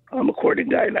I'm a Corden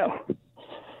guy now.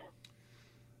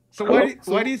 So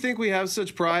why do you think we have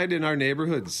such pride in our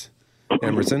neighborhoods,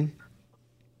 Emerson?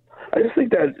 I just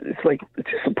think that it's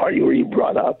just a part of where you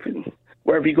brought up, and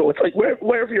wherever you go, it's like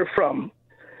wherever you're from,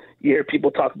 you hear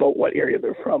people talk about what area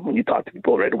they're from. When you talk to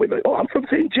people right away, they're like, "Oh, I'm from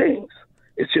St. James."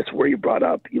 It's just where you brought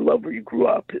up. You love where you grew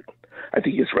up. And I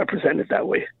think it's represented that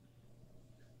way.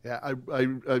 Yeah,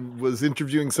 I was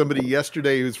interviewing somebody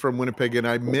yesterday who's from Winnipeg, and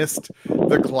I missed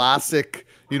the classic,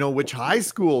 which high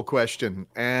school question.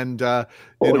 And, that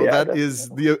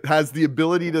has the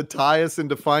ability to tie us and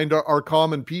to find our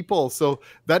common people. So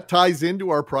that ties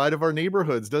into our pride of our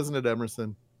neighborhoods, doesn't it,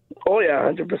 Emerson? Oh, yeah,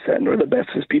 100%. We're the best,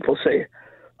 as people say.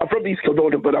 I'm from East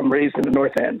Kildonan, but I'm raised in the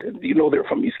North End. And they're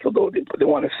from East Kildonan, but they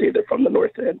want to say they're from the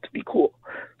North End to be cool.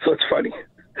 So it's funny.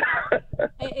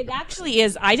 It actually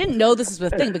is. I didn't know this was a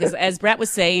thing because, as Brett was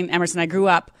saying, Emerson, I grew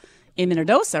up in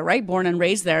Minnedosa, right? Born and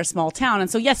raised there, a small town. And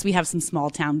so, yes, we have some small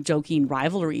town joking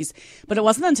rivalries. But it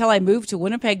wasn't until I moved to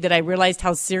Winnipeg that I realized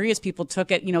how serious people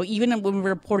took it. Even when we were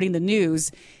reporting the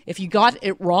news, if you got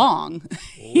it wrong,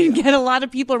 you'd get a lot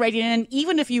of people writing in,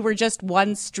 even if you were just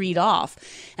one street off.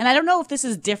 And I don't know if this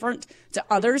is different to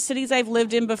other cities I've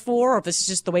lived in before, or if this is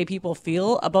just the way people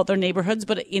feel about their neighborhoods.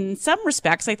 But in some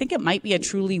respects, I think it might be a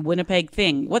truly Winnipeg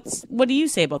thing. What do you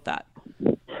say about that?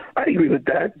 I agree with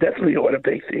that. Definitely a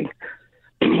Winnipeg thing.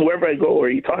 wherever I go or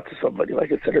you talk to somebody,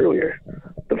 like I said earlier,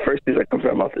 the first thing that comes to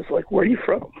my mouth is like, where are you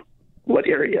from? What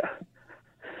area?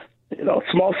 You know,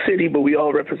 small city, but we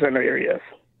all represent our areas.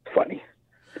 It's funny.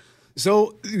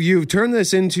 So you've turned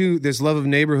this love of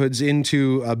neighborhoods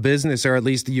into a business, or at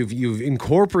least you've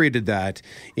incorporated that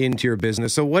into your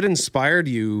business. So what inspired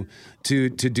you to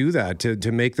do that,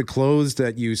 to make the clothes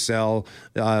that you sell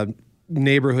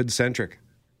neighborhood centric?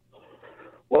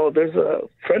 Well, there's a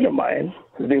friend of mine.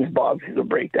 His name's Bob. He's a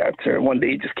break dancer. And one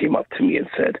day he just came up to me and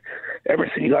said,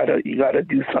 "Emerson, you gotta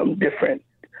do something different."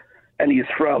 And he's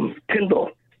from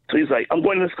Tyndall, so he's like, "I'm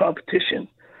going to this competition."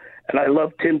 And I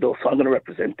love Tyndall, so I'm going to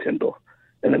represent Tyndall.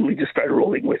 And then we just started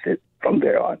rolling with it from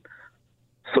there on.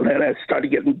 So then I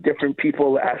started getting different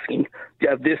people asking, do you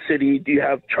have this city? Do you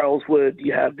have Charleswood? Do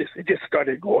you have this? It just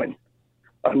started going,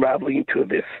 unraveling into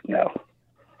this now.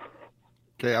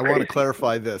 Okay, I want to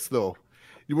clarify this, though.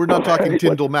 We're not talking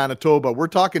Tyndall, Manitoba. We're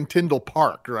talking Tyndall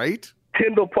Park, right?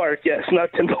 Tyndall Park, yes,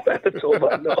 not Tyndall,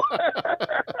 Manitoba, no.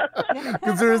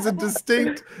 Because there is a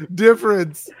distinct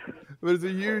difference. There's a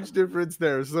huge difference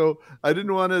there. So I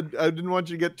didn't want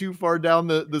you to get too far down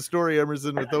the story,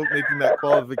 Emerson, without making that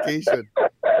qualification.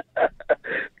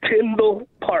 Tyndall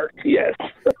Park, yes.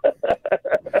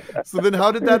 So then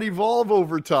how did that evolve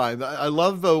over time? I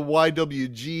love the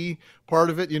YWG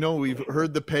part of it. You know, we've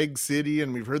heard the Peg City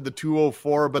and we've heard the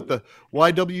 204, but the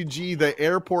YWG, the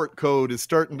airport code, is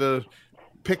starting to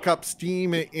pick up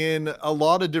steam in a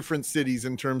lot of different cities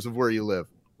in terms of where you live.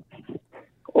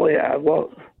 Oh, yeah.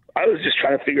 Well, I was just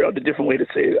trying to figure out the different way to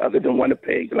say it other than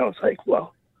Winnipeg. And I was like,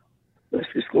 well, let's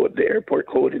just go with the airport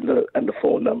code and the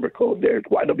phone number code there.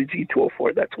 YWG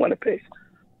 204, that's Winnipeg.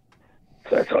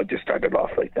 So that's how I just started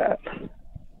off like that.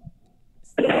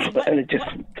 And it just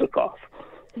took off.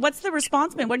 What's the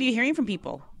response been? What are you hearing from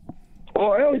people?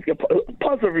 Well, I always get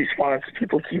positive response.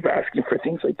 People keep asking for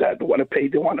things like that. They want to pay.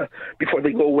 They want to, before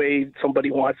they go away,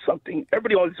 somebody wants something.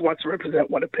 Everybody always wants to represent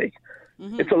Winnipeg.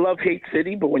 Mm-hmm. It's a love-hate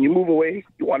city, but when you move away,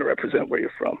 you want to represent where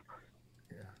you're from.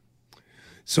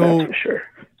 So, that's for sure.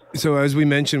 So as we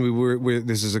mentioned,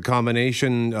 this is a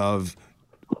combination of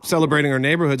celebrating our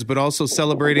neighborhoods, but also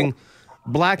celebrating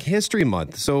Black History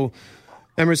Month. So,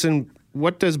 Emerson,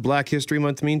 what does Black History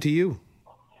Month mean to you?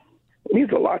 It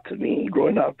means a lot to me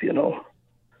growing up, you know.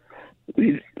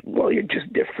 You're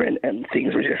just different, and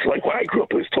things were just like, when I grew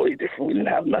up, it was totally different. We didn't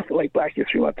have nothing like Black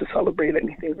History Month to celebrate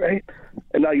anything, right?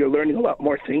 And now you're learning a lot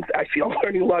more things. Actually, I'm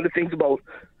learning a lot of things about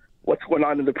what's going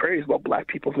on in the prairies, about Black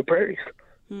people in the prairies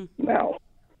now.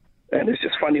 And it's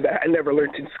just funny that I never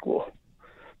learned in school.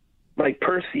 Like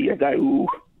Percy in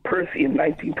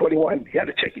 1921, he had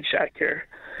a chicken shack here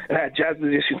and had jazz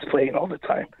musicians playing all the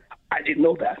time. I didn't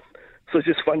know that. So it's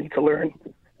just funny to learn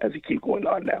as we keep going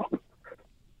on now.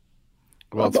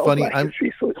 Well, it's funny.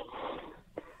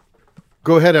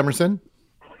 Go ahead, Emerson.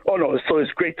 Oh, no. So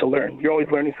it's great to learn. You're always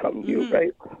learning something new,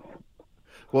 right?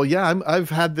 Well, yeah, I've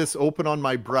had this open on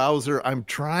my browser. I'm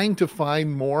trying to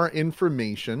find more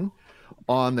information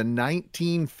on the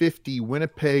 1950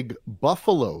 Winnipeg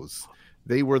Buffaloes.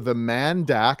 They were the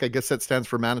Mandak, I guess that stands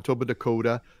for Manitoba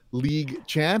Dakota, League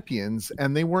champions.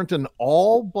 And they weren't an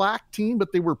all-black team,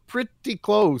 but they were pretty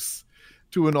close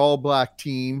to an all-black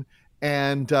team.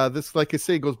 And this, like I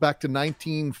say, goes back to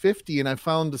 1950. And I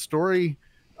found a story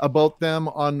about them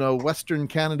on Western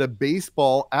Canada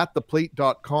Baseball at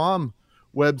theplate.com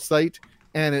website.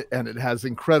 And it has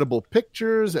incredible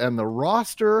pictures and the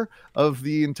roster of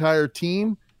the entire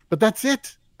team. But that's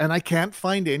it. And I can't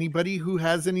find anybody who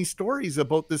has any stories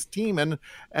about this team. And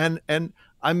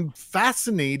I'm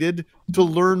fascinated to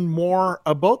learn more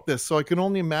about this. So I can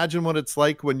only imagine what it's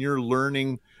like when you're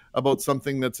learning about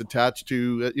something that's attached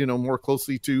to, more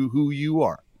closely to who you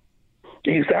are.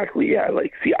 Exactly. Yeah.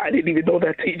 Like, see, I didn't even know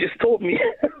that till you just told me.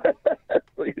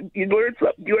 You learn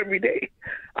something new every day.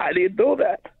 I didn't know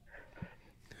that.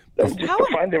 Just to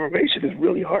find the information is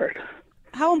really hard.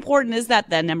 How important is that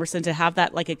then, Emerson, to have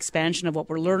that expansion of what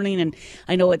we're learning? And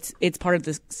I know it's part of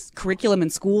the curriculum in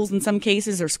schools in some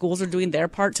cases, or schools are doing their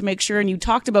part to make sure. And you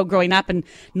talked about growing up and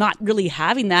not really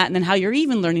having that, and then how you're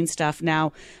even learning stuff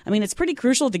now. I mean, it's pretty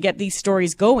crucial to get these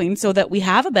stories going so that we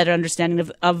have a better understanding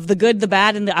of the good, the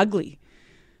bad, and the ugly.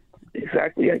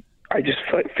 Exactly. I just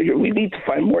figure we need to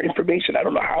find more information. I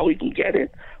don't know how we can get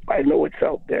it, but I know it's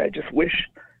out there. I just wish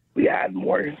we had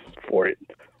more for it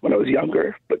when I was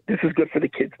younger, but this is good for the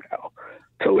kids now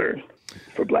to learn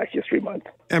for Black History Month.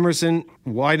 Emerson,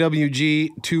 YWG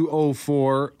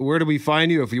 204, where do we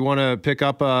find you if you want to pick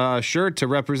up a shirt to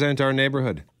represent our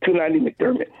neighborhood? 290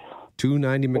 McDermott.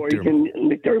 290 McDermott. Or you can,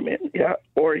 McDermott, yeah.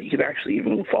 Or you can actually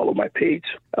even follow my page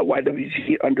at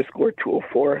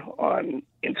YWG_204 on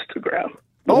Instagram.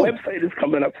 The website is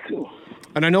coming up soon.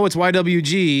 And I know it's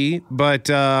YWG, but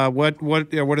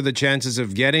what are the chances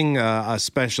of getting a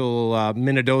special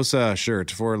Minnedosa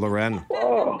shirt for Loren?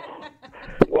 Oh,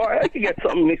 well, I could get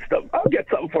something mixed up. I'll get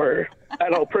something for her,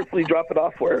 and I'll personally drop it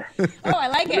off for her. Oh, I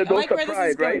like it. Minnedosa I like where Pride, this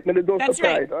is going. right? Minnedosa That's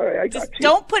Pride. right. All right, I Just got you.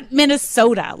 don't put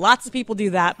Minnesota. Lots of people do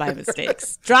that by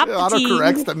mistakes. Drop the T.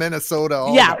 Autocorrects to Minnesota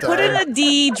all Yeah, the time. put in a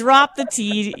D, drop the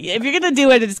T. If you're going to do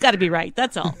it, it's got to be right.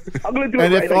 That's all. I'm going to do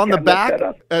And it right. if on the I can't mess back,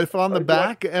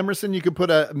 that up. Emerson, you could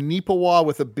put a Neepawa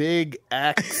with a big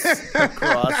X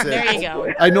across it. There you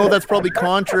go. I know that's probably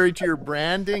contrary to your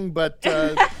branding, but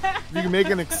if you can make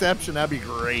an exception, that'd be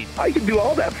great. I can do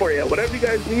all that for you. Whatever you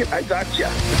guys need, I got you.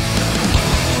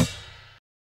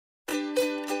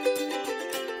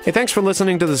 Hey, thanks for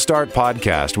listening to the Start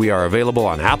Podcast. We are available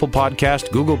on Apple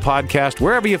Podcast, Google Podcast,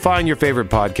 wherever you find your favorite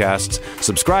podcasts.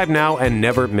 Subscribe now and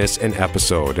never miss an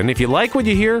episode. And if you like what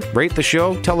you hear, rate the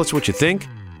show, tell us what you think,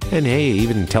 and hey,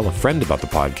 even tell a friend about the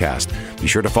podcast. Be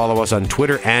sure to follow us on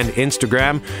Twitter and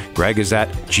Instagram. Greg is at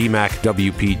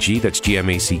GMACWPG, that's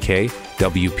GMACK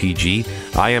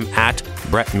WPG. I am at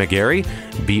Brett McGarry,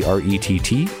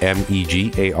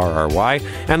 BRETTMEGARRY.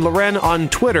 And Loren on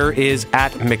Twitter is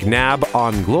at McNabb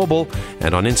on Global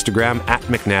and on Instagram at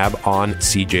McNabb on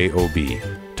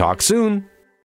CJOB. Talk soon.